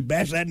 yeah. You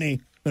bash that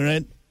knee. All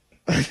right.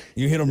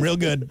 You hit him real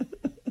good.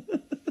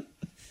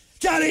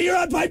 Johnny, you're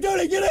on pipe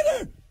duty. Get in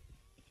there.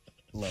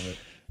 Love it.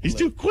 He's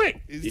too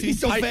quick. He's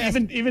so fast.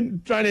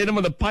 Even trying to hit him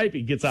with a pipe,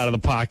 he gets out of the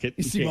pocket.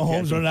 You see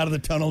Mahomes running out of the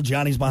tunnel.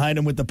 Johnny's behind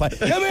him with the pipe.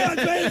 Come on,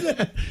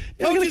 Coach.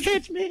 You're going to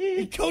catch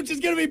me. Coach is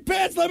going to be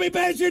pissed. Let me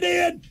bash your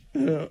knee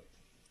in.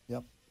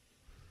 Yep.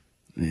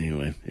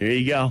 Anyway, here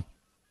you go.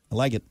 I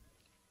like it.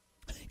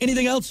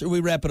 Anything else, or we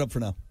wrap it up for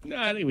now? No,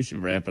 I think we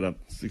should wrap it up.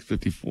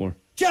 6:54.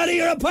 Johnny,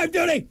 you're on pipe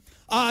duty.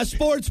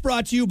 Sports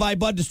brought to you by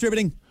Bud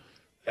Distributing.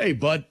 Hey,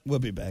 bud. We'll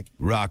be back.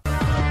 Rock.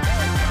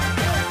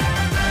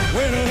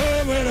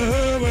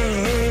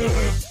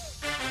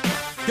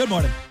 Good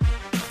morning.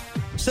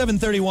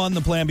 7:31,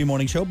 the Plan B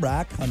Morning Show.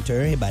 Brock,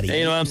 Hunter, hey, buddy.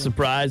 Hey, I'm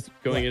surprised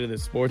going into the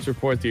sports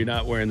report that you're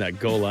not wearing that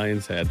Go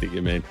Lions hat that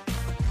you made.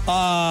 No,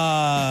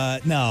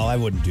 I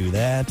wouldn't do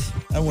that.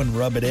 I wouldn't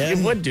rub it in.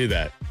 You would do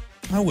that.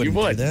 I wouldn't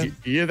You would. do that.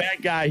 You're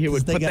that guy who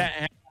would They put got- that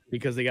hat on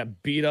because they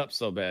got beat up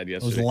so bad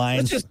yesterday. Those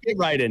Lions- Let's just get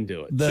right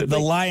into it. The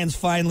Lions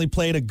finally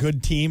played a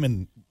good team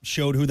and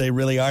showed who they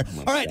really are.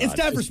 All right, it's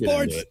time for let's get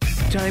sports. into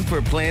it. Time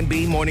for Plan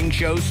B Morning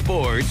Show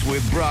Sports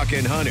with Brock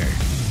and Hunter.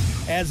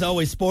 As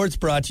always, sports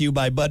brought to you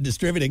by Bud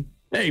Distributing.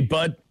 Hey,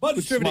 bud. Bud Quit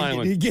Distributing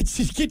smiling. gets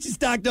you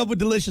stocked up with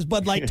delicious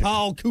Bud Light,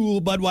 Tall,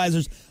 Cool,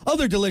 Budweiser's,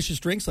 other delicious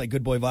drinks like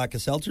Good Boy Vodka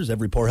Seltzers,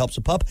 Every Pour Helps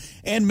a Pup,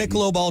 and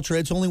Michelob Ultra.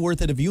 It's only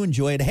worth it if you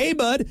enjoy it. Hey,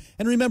 Bud,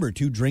 and remember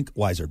to drink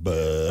wiser,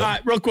 Bud. All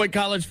right, real quick,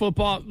 college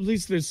football. At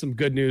least there's some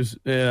good news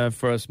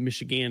for us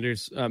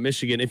Michiganders.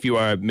 Michigan, if you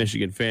are a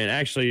Michigan fan.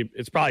 Actually,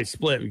 it's probably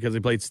split because they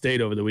played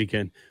State over the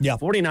weekend. Yeah.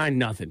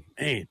 49-0.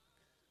 Man.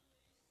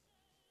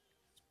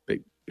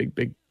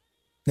 Big.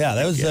 Yeah,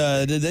 that was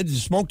they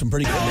just smoked them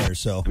pretty good there.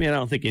 So I mean, I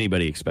don't think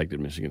anybody expected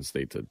Michigan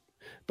State to.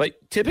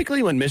 But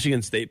typically when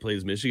Michigan State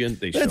plays Michigan,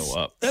 they show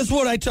up. That's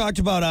what I talked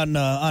about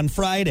on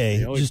Friday.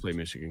 They always Just play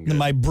Michigan good.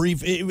 my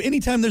brief.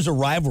 Anytime there's a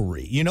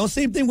rivalry,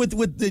 same thing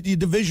with the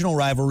divisional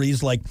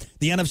rivalries like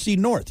the NFC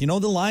North. The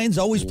Lions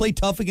always play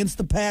tough against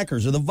the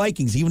Packers or the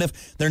Vikings, even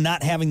if they're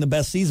not having the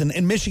best season.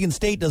 And Michigan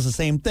State does the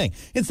same thing.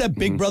 It's that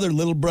big brother,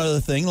 little brother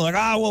thing. Like,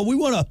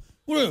 we're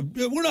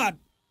not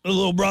a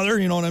little brother.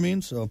 You know what I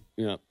mean? So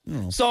Yeah.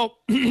 So,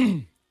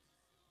 is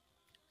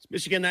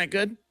Michigan that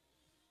good?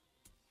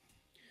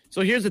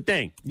 So here's the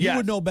thing. You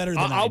would know better than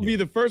I I'll do. be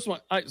the first one.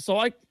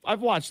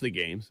 I've watched the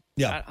games.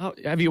 Yeah.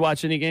 Have you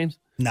watched any games?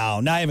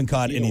 No, I haven't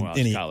caught You any. don't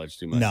watch college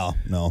too much.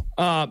 No.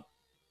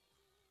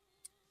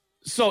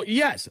 So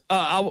yes,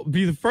 I'll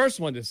be the first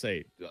one to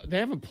say they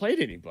haven't played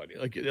anybody.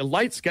 Like a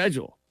light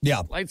schedule.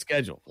 Yeah. Light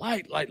schedule.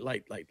 Light.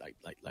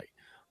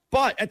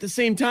 But at the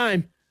same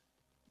time,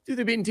 dude,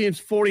 they're beating teams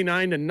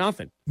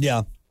 49-0.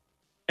 Yeah.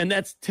 And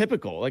that's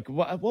typical. Like,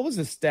 what was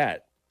the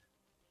stat?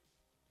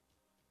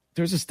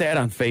 There's a stat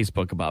on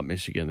Facebook about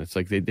Michigan. It's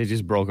like they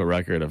just broke a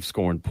record of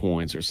scoring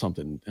points or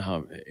something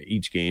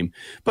each game.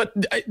 But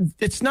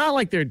it's not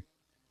like they're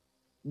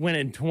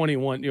winning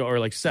 21 or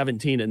like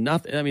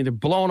 17-0. I mean, they're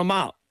blowing them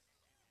out.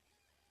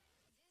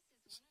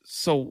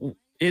 So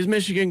is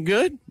Michigan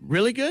good?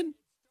 Really good?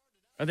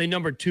 Are they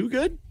number 2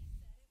 good?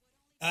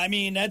 I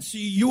mean,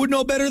 you would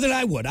know better than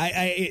I would.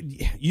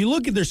 You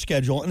look at their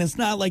schedule, and it's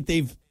not like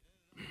they've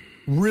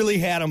really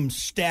had them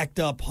stacked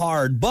up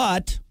hard,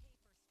 but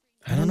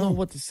I don't know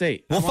what to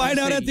say. we'll find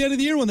out at the end of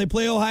the year when they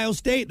play Ohio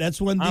State.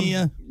 That's when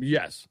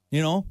yes.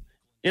 you know.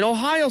 In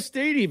Ohio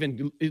State,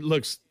 even it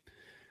looks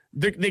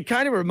they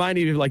kind of remind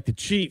me of like the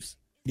Chiefs.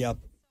 Yep.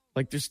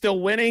 Like they're still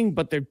winning,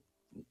 but they're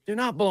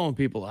not blowing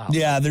people out.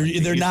 Yeah,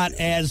 they're not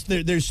as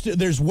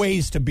there's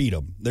ways to beat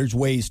them. There's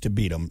ways to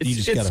beat them.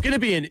 It's going to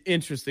be an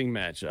interesting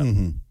matchup.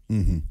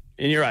 Mm-hmm.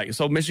 And you're right.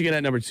 So Michigan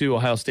at number 2,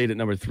 Ohio State at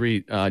number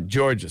 3,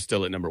 Georgia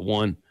still at number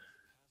 1,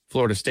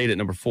 Florida State at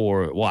number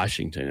 4,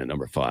 Washington at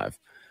number 5.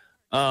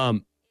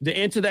 To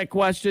answer that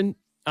question,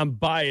 I'm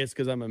biased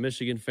because I'm a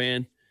Michigan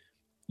fan.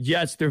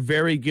 Yes, they're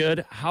very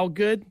good. How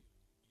good?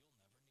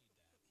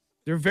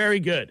 They're very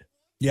good.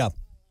 Yeah.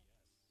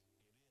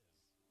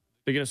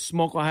 They're going to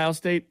smoke Ohio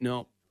State?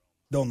 No.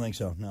 Don't think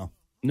so. No.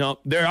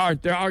 There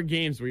are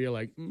games where you're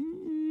like,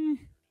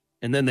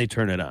 and then they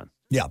turn it on.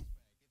 Yeah.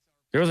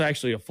 There was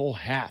actually a full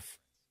half.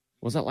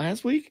 Was that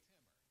last week?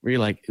 Where you're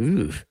like,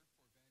 ooh.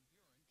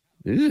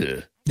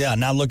 Yeah,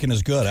 not looking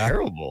as good. Huh?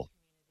 Terrible.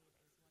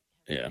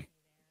 Yeah.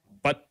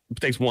 But it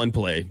takes one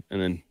play,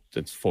 and then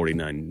it's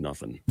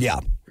 49-0. Yeah.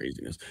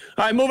 Craziness.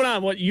 All right, moving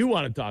on. What you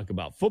want to talk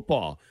about?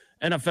 Football,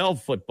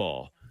 NFL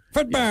football.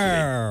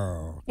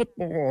 Football.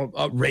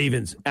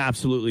 Ravens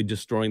absolutely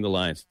destroying the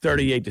Lions,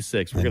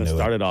 38-6. We're going to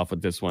start it off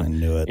with this one. I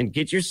knew it. And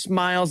get your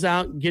smiles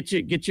out. Get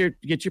your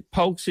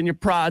pokes and your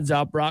prods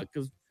out, Brock,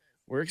 because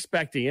we're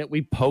expecting it.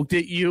 We poked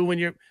at you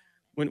when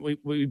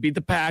we beat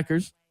the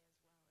Packers.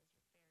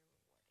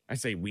 I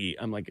say we.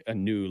 I'm like a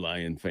new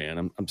Lion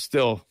fan. I'm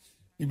still.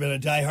 You've been a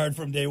diehard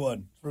from day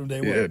one.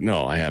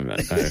 No, I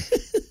haven't.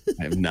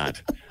 I have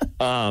not.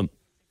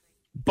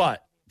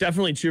 But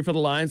definitely cheer for the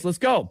Lions. Let's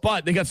go.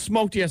 But they got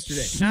smoked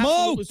yesterday.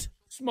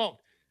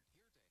 Smoked.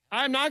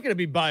 I'm not going to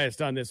be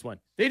biased on this one.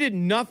 They did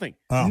nothing.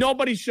 Oh.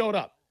 Nobody showed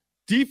up.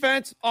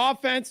 Defense,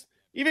 offense,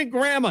 even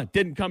Grandma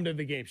didn't come to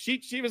the game.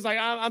 She was like,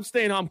 I'm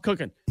staying home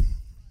cooking.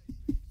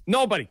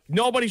 Nobody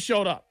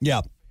showed up.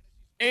 Yeah.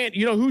 And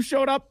you know who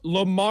showed up?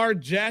 Lamar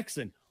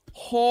Jackson.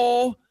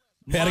 Oh,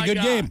 Had a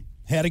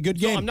good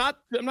game. So I'm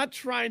not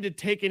trying to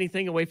take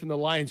anything away from the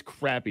Lions'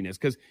 crappiness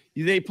because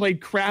they played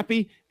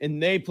crappy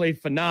and they played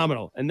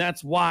phenomenal, and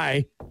that's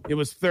why it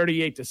was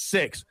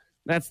 38-6.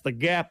 That's the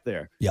gap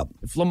there. Yep.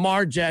 If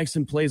Lamar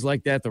Jackson plays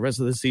like that the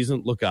rest of the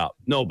season, look out.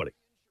 Nobody.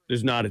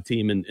 There's not a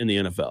team in the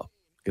NFL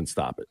can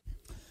stop it.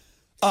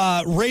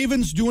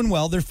 Ravens doing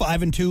well. They're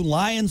 5-2.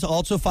 Lions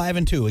also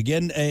 5-2.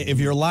 Again, if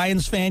you're a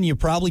Lions fan, you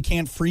probably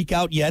can't freak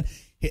out yet.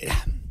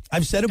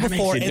 I've said it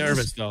before. Makes you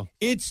nervous, though.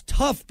 It's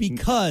tough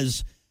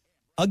because,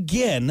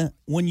 again,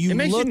 when you it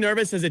makes look, you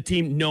nervous as a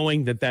team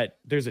knowing that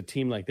there's a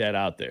team like that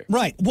out there.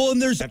 Right. Well,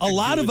 and there's Have a to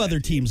lot do of that other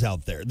teams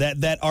out there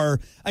that are,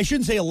 I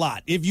shouldn't say a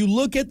lot. If you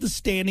look at the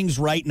standings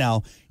right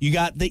now, you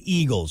got the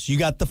Eagles, you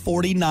got the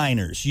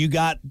 49ers, you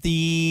got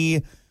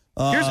the...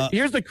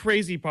 Here's the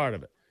crazy part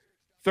of it.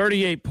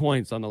 38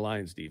 points on the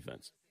Lions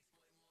defense.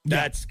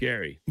 That's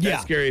scary.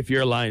 That's scary if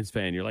you're a Lions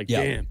fan. You're like,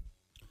 damn.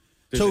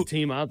 There's a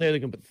team out there that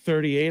can put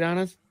 38 on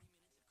us?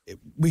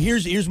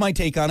 Here's my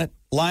take on it.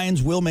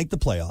 Lions will make the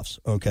playoffs,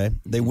 okay?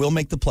 They will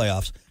make the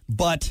playoffs,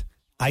 but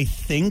I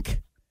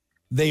think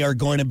they are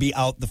going to be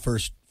out the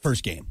first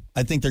game.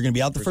 I think they're going to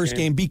be out the first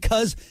game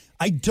because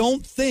I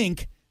don't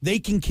think they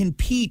can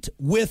compete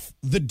with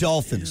the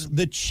Dolphins,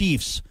 the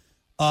Chiefs,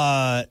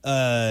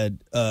 the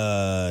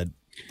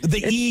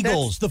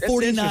Eagles, the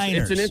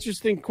 49ers. It's an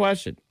interesting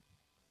question.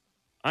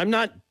 I'm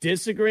not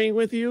disagreeing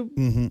with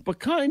you, but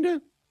kind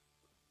of.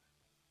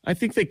 I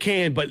think they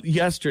can, but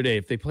yesterday,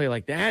 if they play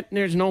like that,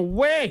 there's no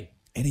way.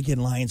 And again,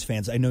 Lions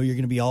fans, I know you're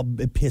going to be all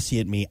pissy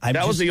at me.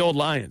 That was the old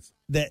Lions.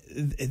 That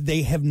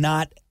they have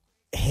not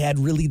had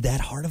really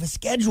that hard of a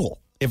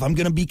schedule, if I'm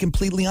going to be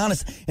completely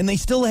honest. And they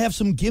still have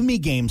some gimme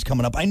games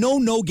coming up. I know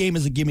no game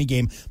is a gimme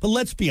game, but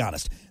let's be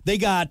honest. They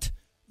got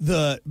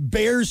the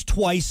Bears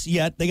twice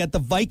yet. They got the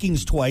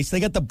Vikings twice. They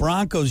got the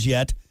Broncos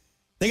yet.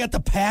 They got the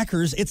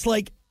Packers. It's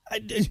like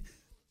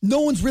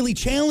no one's really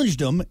challenged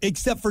them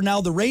except for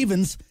now the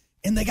Ravens,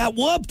 and they got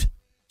whooped.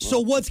 So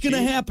what's going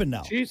to happen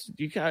now? Chiefs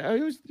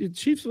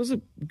was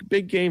a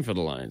big game for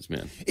the Lions,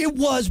 man. It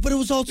was, but it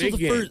was also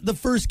the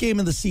first game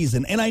of the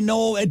season. And I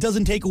know it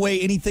doesn't take away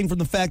anything from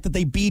the fact that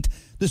they beat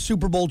the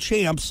Super Bowl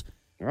champs.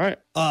 All right.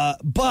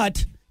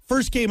 But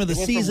first game of the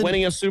season. From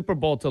winning a Super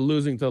Bowl to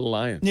losing to the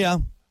Lions. Yeah.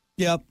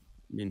 Yep.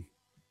 I mean,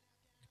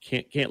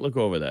 can't look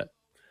over that.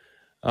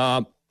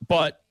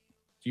 But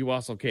you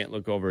also can't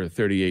look over a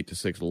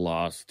 38-6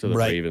 loss to the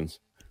Ravens.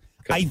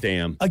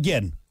 Damn.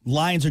 Again,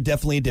 Lions are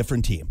definitely a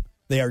different team.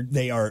 They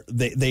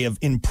have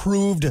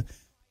improved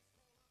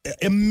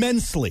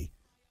immensely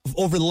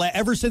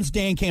ever since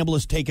Dan Campbell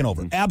has taken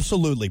over.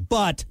 Absolutely.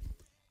 But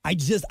I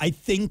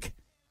think.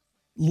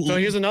 So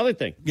here's another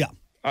thing. Yeah.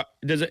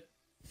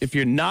 If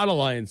you're not a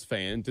Lions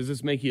fan, does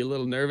this make you a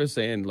little nervous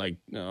saying like,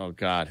 oh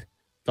God,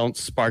 don't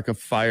spark a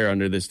fire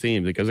under this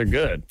team because they're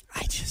good?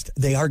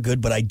 They are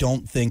good, but I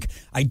don't think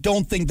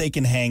they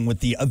can hang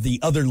with the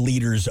other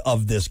leaders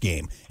of this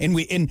game.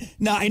 And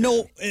now I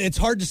know it's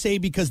hard to say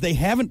because they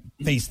haven't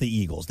faced the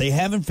Eagles, they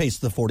haven't faced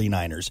the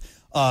 49ers.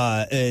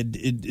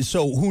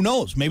 So who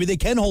knows? Maybe they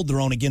can hold their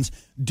own against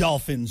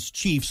Dolphins,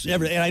 Chiefs.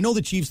 And I know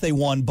the Chiefs they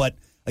won, but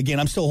again,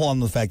 I'm still holding on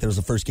to the fact that it was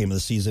the first game of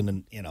the season,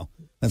 and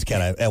that's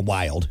kind of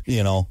wild,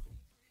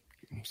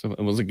 So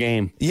it was a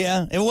game.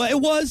 Yeah, it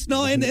was.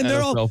 No, and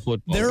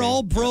they're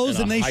all pros,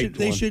 and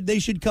they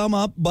should come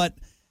up. But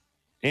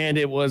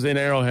it was in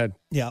Arrowhead.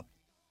 Yep.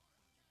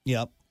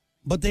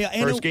 But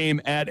first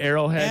game at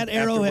Arrowhead.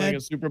 After winning a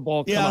Super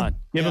Bowl. Come on,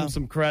 give them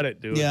some credit,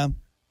 dude. Yeah,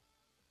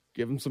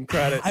 give them some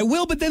credit. I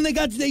will. But then they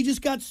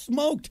just got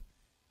smoked.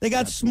 They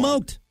got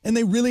smoked, and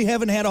they really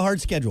haven't had a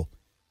hard schedule.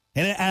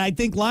 And I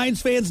think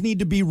Lions fans need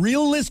to be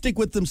realistic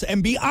with themselves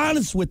and be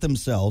honest with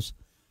themselves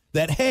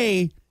that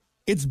hey.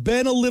 It's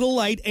been a little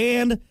light,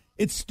 and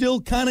it's still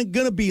kind of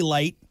going to be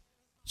light.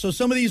 So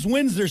some of these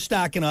wins they're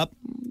stocking up.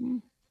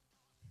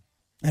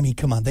 I mean,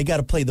 come on. They got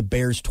to play the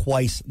Bears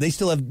twice. They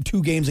still have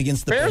 2 games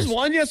against the Bears. Bears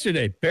won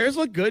yesterday. Bears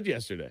looked good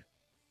yesterday.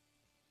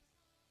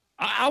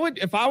 I would,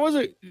 if I was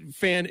a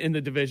fan in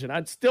the division,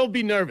 I'd still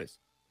be nervous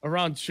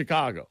around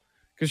Chicago.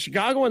 Because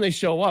Chicago, when they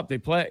show up, they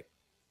play.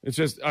 It's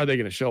just, are they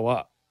going to show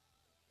up?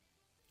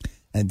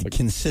 And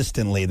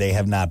consistently, they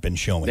have not been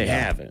showing They up.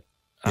 haven't.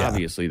 Yeah.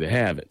 Obviously, they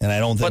haven't. And I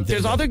don't think But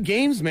there's other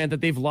games, man,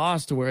 that they've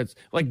lost to where it's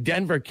like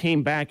Denver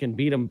came back and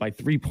beat them by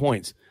 3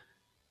 points.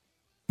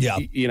 Yeah.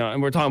 You know,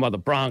 and we're talking about the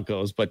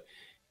Broncos, but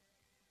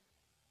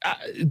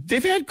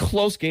they've had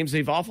close games.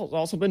 They've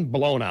also been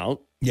blown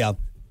out. Yeah.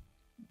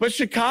 But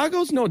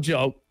Chicago's no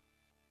joke.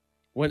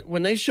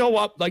 When they show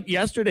up, like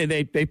yesterday,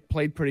 they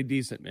played pretty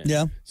decent, man.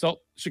 Yeah.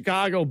 So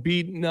Chicago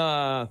beating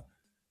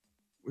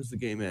where's the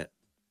game at?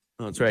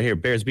 Oh, it's right here.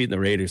 Bears beating the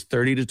Raiders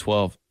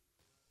 30-12.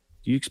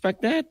 Do you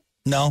expect that?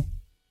 No.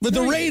 But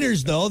the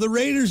Raiders, though,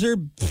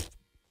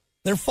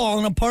 they're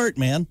falling apart,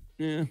 man.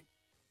 Yeah.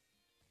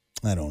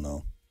 I don't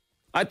know.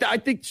 I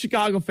think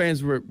Chicago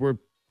fans were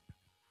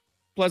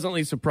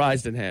pleasantly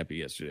surprised and happy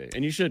yesterday,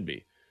 and you should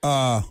be.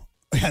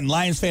 And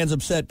Lions fans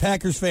upset.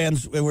 Packers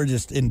fans, we're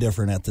just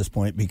indifferent at this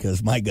point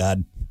because, my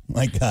God,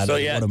 So,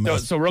 yeah, what a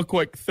mess. so real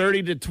quick,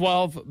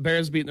 30-12,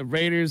 Bears beating the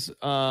Raiders.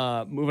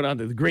 Moving on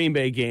to the Green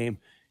Bay game,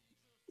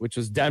 which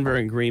was Denver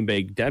and Green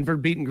Bay. Denver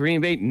beating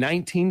Green Bay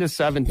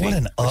 19-17. What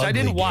an ugly I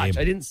didn't watch.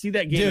 game. I didn't see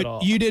that game Dude, at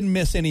all. you didn't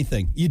miss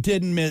anything. You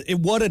didn't miss it.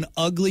 What an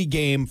ugly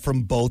game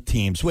from both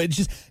teams.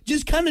 It's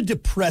just kind of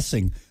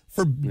depressing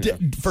for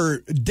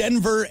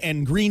Denver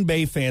and Green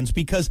Bay fans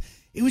because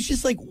it was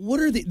just like, what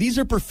are these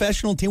are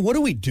professional teams. What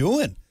are we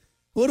doing?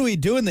 What are we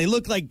doing? They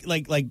look like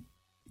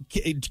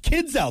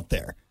kids out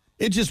there.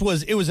 It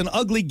was an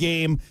ugly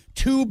game.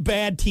 Two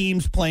bad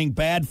teams playing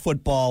bad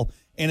football,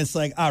 and it's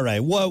like, all right,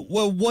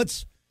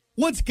 what's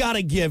got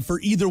to give for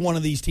either one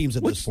of these teams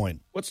at this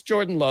point? What's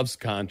Jordan Love's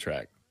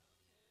contract?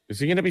 Is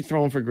he going to be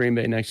throwing for Green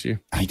Bay next year?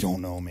 I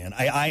don't know, man.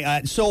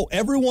 So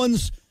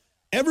everyone's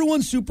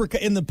super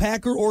in the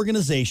Packer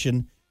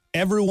organization.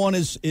 Everyone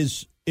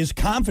is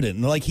confident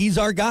and like he's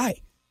our guy.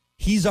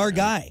 He's our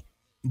guy.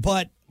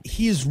 But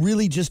he is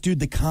really just, dude,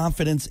 the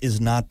confidence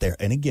is not there.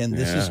 And again,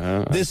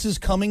 this is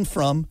coming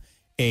from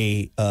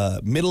a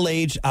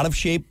middle-aged,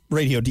 out-of-shape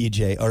radio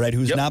DJ, all right,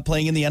 who's not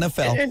playing in the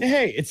NFL. And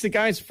hey, it's the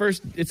guy's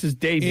it's his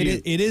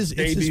debut. It is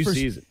debut it's his first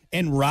season.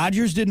 And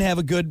Rodgers didn't have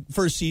a good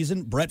first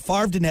season. Brett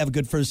Favre didn't have a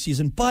good first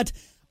season. But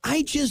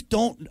I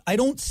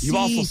don't see. You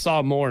also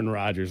saw more in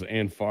Rodgers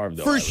and Favre,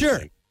 though.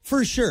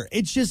 For sure.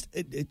 It's just.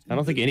 I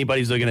don't think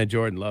anybody's looking at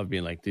Jordan Love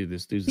being like, dude,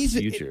 this dude's the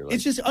future.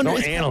 It's just no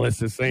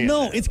analyst is saying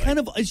no. that.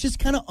 It's just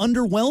kind of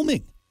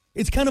underwhelming.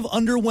 It's kind of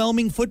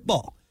underwhelming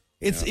football.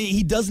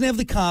 He doesn't have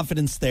the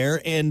confidence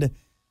there, and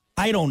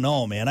I don't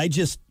know, man. I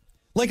just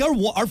like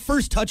our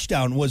first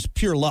touchdown was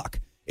pure luck.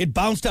 It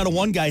bounced out of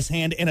one guy's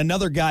hand, and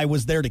another guy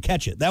was there to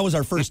catch it. That was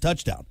our first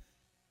touchdown.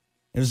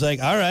 It was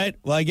like, all right,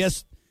 well, I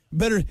guess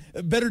better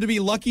to be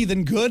lucky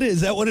than good.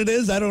 Is that what it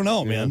is? I don't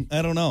know, man.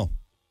 I don't know.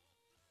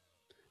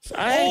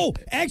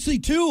 Actually,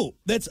 too.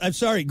 I'm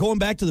sorry. Going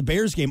back to the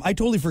Bears game, I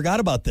totally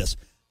forgot about this.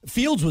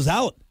 Fields was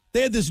out.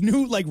 They had this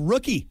new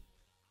rookie.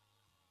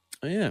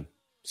 Oh, yeah.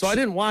 So I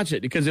didn't watch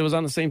it because it was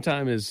on the same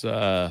time as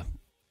the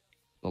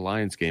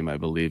Lions game, I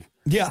believe.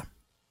 Yeah.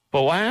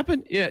 But what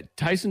happened? Yeah,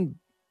 Tyson.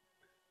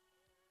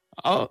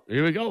 Oh,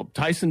 here we go.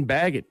 Tyson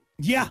Bagent.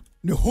 Yeah.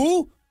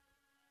 Who?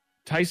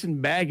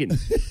 Tyson Bagent.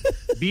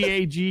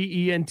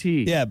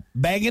 Bagent. Yeah,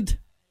 Bagent.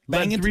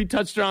 Led 3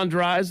 touchdown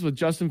drives with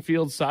Justin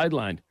Fields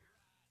sidelined.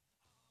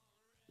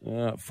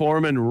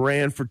 Foreman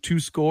ran for 2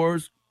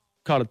 scores,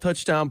 caught a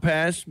touchdown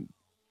pass.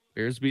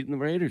 Bears beating the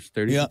Raiders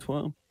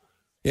 30-12.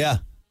 Yeah.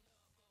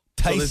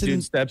 Tyson so this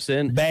dude steps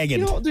in. Bagent. You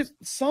know, there's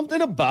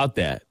something about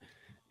that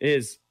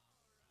is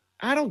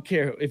I don't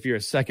care if you're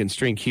a second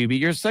string QB.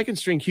 You're a second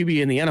string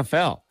QB in the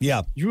NFL.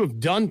 Yeah. You have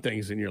done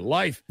things in your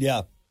life.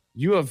 Yeah.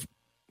 You have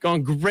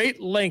gone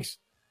great lengths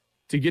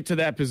to get to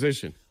that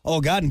position.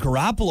 Oh, God, and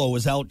Garoppolo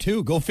was out,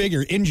 too. Go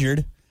figure,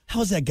 injured.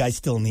 How is that guy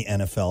still in the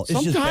NFL?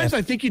 Sometimes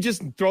I think you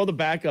just throw the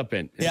backup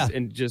in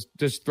and just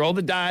throw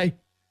the die.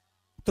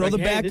 Throw the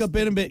backup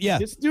in a bit, yeah.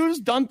 This dude has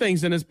done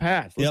things in his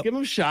past. Let's give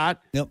him a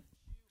shot. Yep.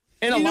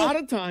 And a lot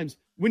of times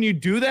when you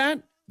do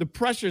that, the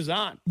pressure's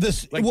on.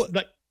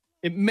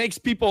 It makes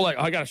people like,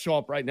 oh, I got to show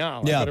up right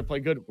now. I better play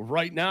good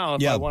right now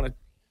if I want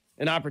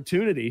an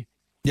opportunity.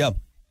 Yep.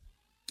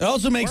 It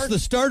also makes the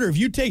starter, if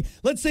you take,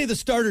 let's say the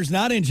starter's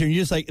not injured,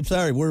 you're just like, I'm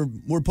sorry,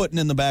 we're putting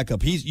in the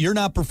backup. You're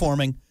not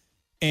performing.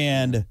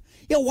 And,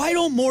 why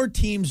don't more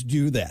teams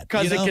do that?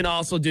 Because it can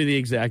also do the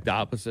exact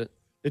opposite.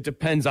 It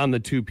depends on the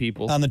two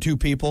people. On the two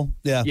people?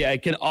 Yeah. Yeah,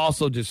 it can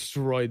also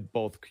destroy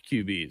both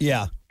QBs.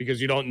 Yeah. Because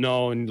you don't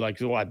know, and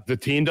what, the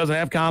team doesn't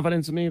have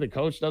confidence in me? The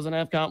coach doesn't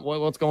have confidence?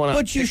 What's going on?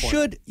 But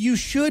you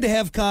should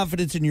have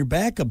confidence in your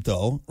backup,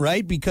 though,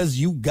 right? Because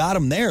you got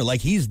him there.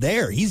 Like, he's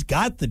there. He's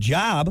got the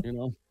job.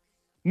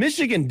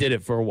 Michigan did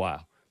it for a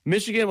while.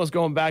 Michigan was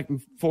going back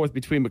and forth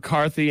between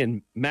McCarthy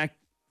and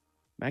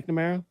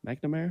McNamara.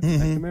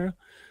 McNamara.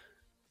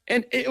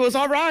 And it was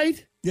all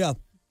right. Yeah.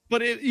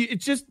 But it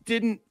just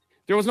didn't.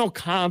 There was no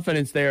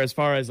confidence there as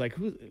far as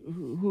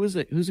who is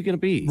it? Who's it going to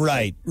be?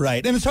 Right.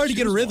 And it's hard to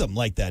get a rhythm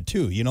like that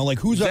too.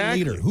 Who's our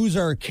leader? Who's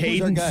our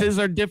cadences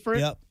are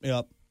different.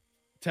 Yep.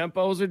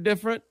 Tempos are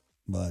different.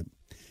 But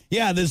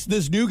Yeah,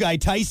 this new guy,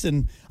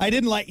 Tyson, I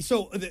didn't like.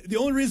 So the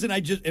only reason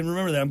and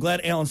remember that, I'm glad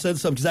Alan said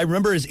something, because I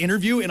remember his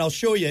interview, and I'll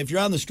show you if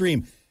you're on the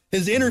stream.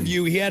 His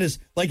interview, he had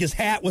his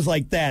hat was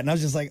like that, and I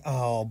was just like,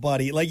 oh,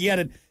 buddy. Like, he had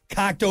it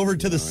cocked over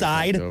to the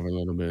side. Over a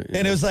little bit. Yeah.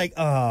 And it was like,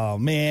 oh,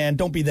 man,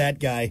 don't be that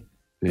guy.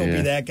 Don't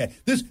be that guy.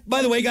 This,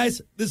 by the way, guys,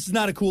 this is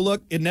not a cool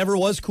look. It never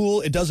was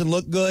cool. It doesn't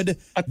look good.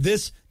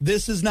 This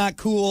is not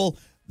cool.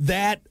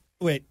 This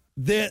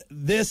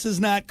is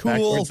not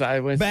cool.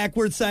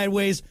 Backward,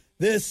 sideways.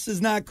 This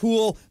is not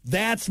cool.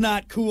 That's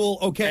not cool.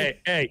 Okay.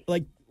 Hey.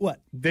 Like, what?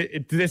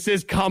 This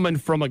is coming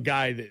from a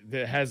guy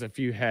that has a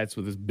few hats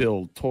with his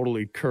bill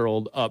totally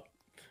curled up.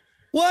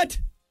 What?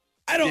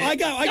 I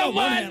got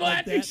one hat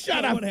like that.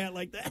 Shut up. One hat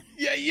like that.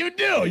 Yeah, you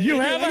do. You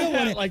have a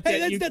hat like that.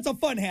 Hey, that's a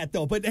fun hat,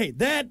 though. But hey,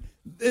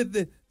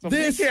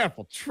 be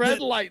careful. Tread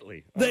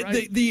lightly.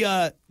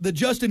 The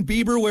Justin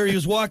Bieber where he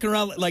was walking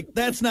around like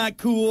that's not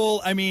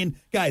cool. I mean,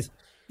 guys,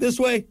 this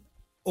way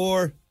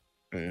or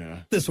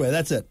this way.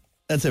 That's it.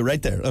 That's it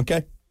right there.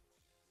 Okay.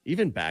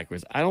 Even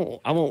backwards. I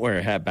won't wear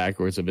a hat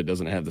backwards if it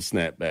doesn't have the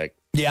snapback.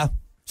 Yeah.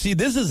 See,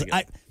 this is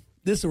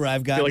where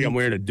I've gotten. I feel like I'm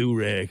wearing a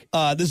do-rag.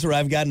 This is where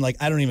I've gotten, like,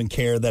 I don't even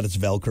care that it's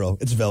Velcro.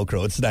 It's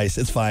Velcro. It's nice.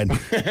 It's fine.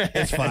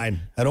 It's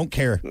fine. I don't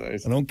care.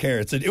 Nice. I don't care.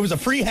 It was a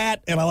free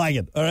hat, and I like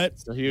it. All right?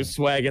 So he was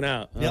swagging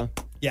out. Huh?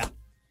 Yep.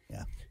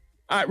 Yeah.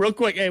 All right, real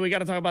quick. Hey, we got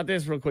to talk about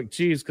this real quick.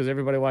 Chiefs, because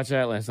everybody watched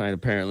that last night,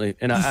 apparently.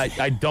 And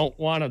I don't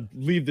want to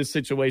leave this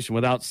situation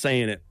without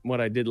saying it,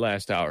 what I did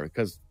last hour,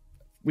 because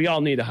we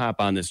all need to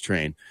hop on this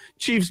train.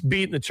 Chiefs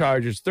beating the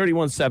Chargers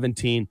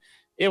 31-17.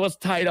 It was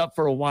tied up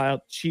for a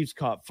while. Chiefs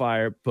caught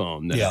fire.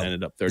 Boom. Then it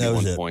ended up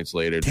 31 points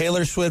later.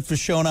 Taylor Swift was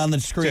shown on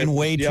the screen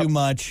way too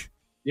much.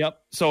 Yep.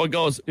 So it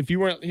goes. If you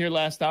weren't here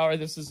last hour,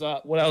 this is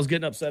what I was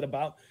getting upset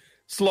about.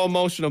 Slow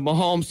motion of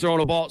Mahomes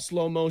throwing a ball.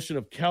 Slow motion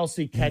of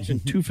Kelsey catching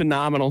two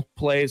phenomenal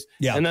plays.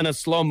 Yeah. And then a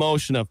slow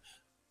motion of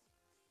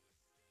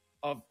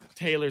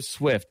Taylor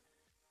Swift.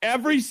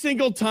 Every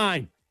single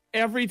time.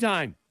 Every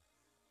time.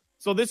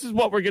 So this is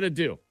what we're going to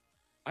do.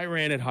 I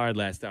ran it hard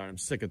last hour. I'm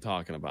sick of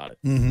talking about it.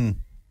 Mm-hmm.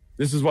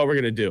 This is what we're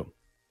going to do.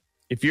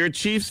 If you're a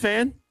Chiefs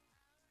fan,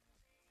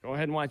 go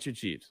ahead and watch your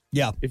Chiefs.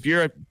 Yeah. If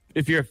you're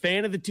a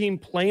fan of the team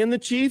playing the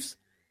Chiefs,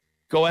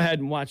 go ahead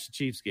and watch the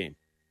Chiefs game.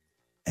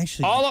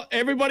 Actually,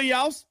 everybody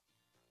else,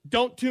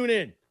 don't tune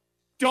in.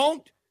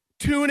 Don't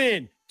tune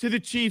in to the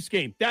Chiefs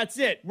game. That's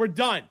it. We're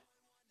done.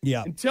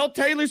 Yeah. Until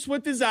Taylor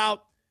Swift is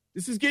out,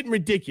 this is getting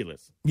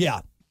ridiculous.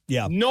 Yeah.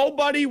 Yeah.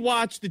 Nobody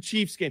watched the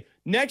Chiefs game.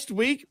 Next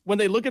week, when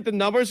they look at the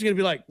numbers, they're going to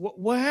be like,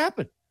 what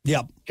happened?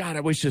 Yep. God,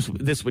 I wish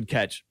this would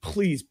catch.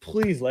 Please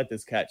let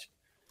this catch.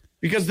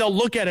 Because they'll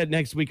look at it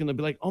next week and they'll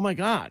be like, oh, my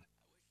God.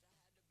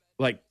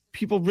 Like,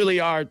 people really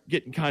are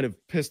getting kind of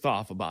pissed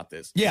off about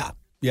this. Yeah.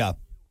 Yeah.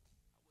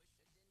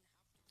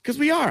 Because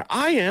we are.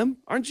 I am.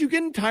 Aren't you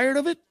getting tired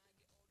of it?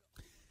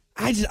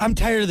 I'm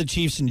tired of the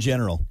Chiefs in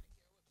general.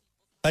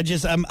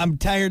 I'm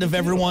tired of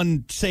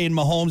everyone saying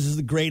Mahomes is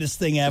the greatest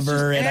thing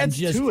ever. And I'm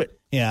just to it.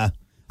 Yeah.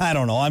 I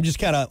don't know. I'm just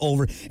kind of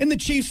over. And the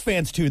Chiefs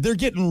fans, too, they're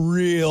getting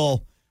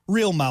real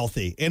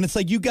mouthy. And it's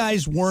like, you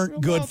guys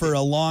weren't good for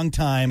a long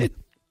time.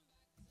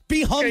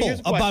 Be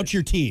humble about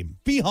your team.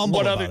 Be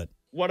humble about it.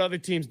 What other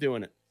team's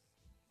doing it?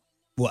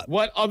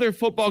 What other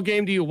football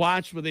game do you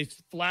watch where they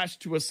flash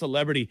to a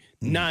celebrity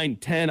 9,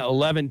 10,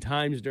 11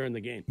 times during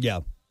the game? Yeah.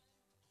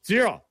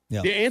 Zero.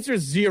 Yeah. The answer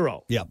is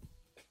zero. Yeah.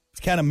 It's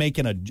kind of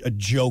making a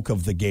joke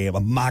of the game, a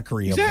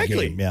mockery of the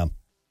game. Yeah.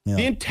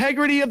 The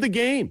integrity of the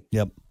game.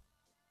 Yep.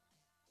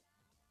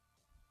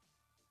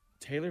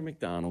 Taylor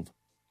McDonald.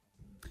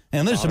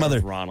 And there's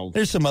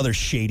some other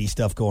shady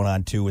stuff going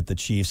on too with the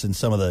Chiefs and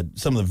some of the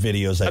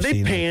videos I've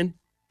seen. Are they paying?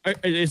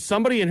 Is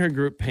somebody in her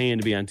group paying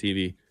to be on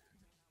TV?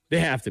 They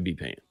have to be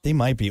paying. They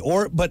might be.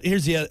 But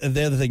here's the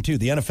other thing too.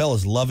 The NFL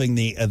is loving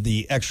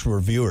the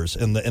extra viewers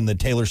and the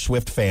Taylor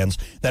Swift fans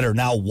that are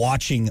now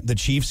watching the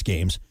Chiefs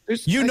games. I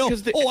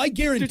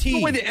guarantee.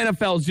 There's no way the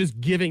NFL is just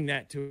giving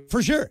that to.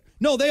 For sure.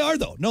 No, they are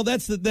though. No,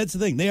 that's the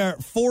thing. They are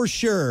for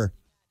sure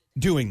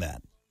doing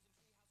that.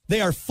 They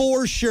are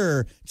for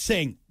sure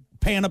saying,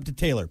 pan up to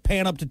Taylor,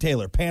 pan up to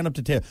Taylor, pan up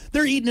to Taylor.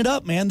 They're eating it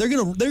up, man. They're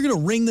gonna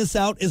wring this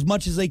out as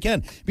much as they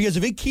can, because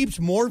if it keeps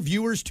more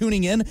viewers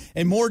tuning in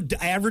and more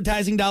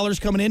advertising dollars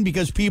coming in,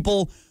 because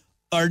people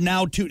are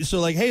now so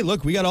like, hey,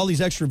 look, we got all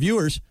these extra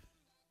viewers.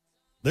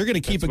 They're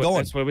gonna keep it going.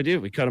 That's what we do.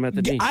 We cut them at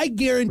the knee. I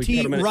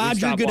guarantee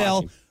Roger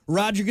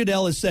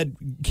Goodell has said,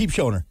 keep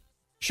showing her,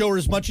 show her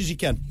as much as you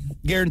can.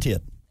 Guarantee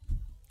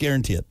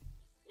it.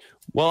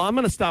 Well, I'm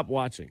gonna stop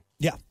watching.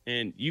 Yeah.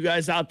 And you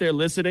guys out there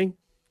listening,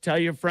 tell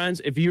your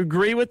friends. If you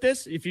agree with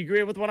this, if you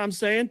agree with what I'm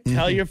saying,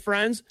 tell your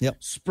friends. Yep.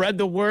 Spread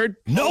the word.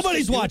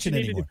 Nobody's watching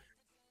anymore.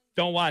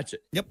 Don't watch it.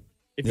 Yep.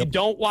 If you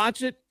don't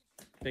watch it,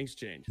 things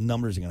change.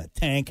 Numbers are going to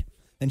tank.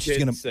 Then she's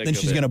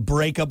going to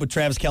break up with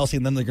Travis Kelce,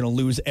 and then they're going to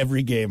lose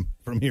every game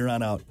from here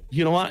on out.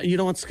 You know what? You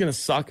know what's going to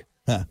suck?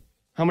 Huh.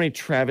 How many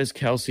Travis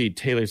Kelce,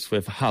 Taylor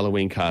Swift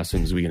Halloween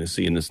costumes are we going to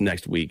see in this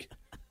next week?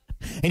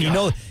 And you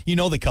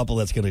know the couple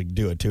that's going to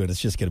do it too, and it's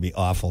just going to be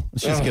awful.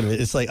 It's just going to be.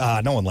 It's like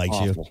no one likes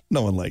awful. you.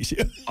 No one likes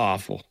you.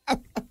 Awful.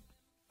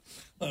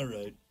 All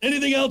right.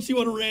 Anything else you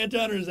want to rant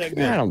on, or is that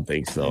good? I don't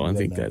think so. I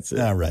think that's it.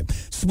 All right.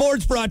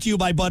 Sports brought to you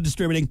by Bud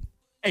Distributing.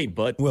 Hey,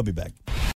 bud. We'll be back.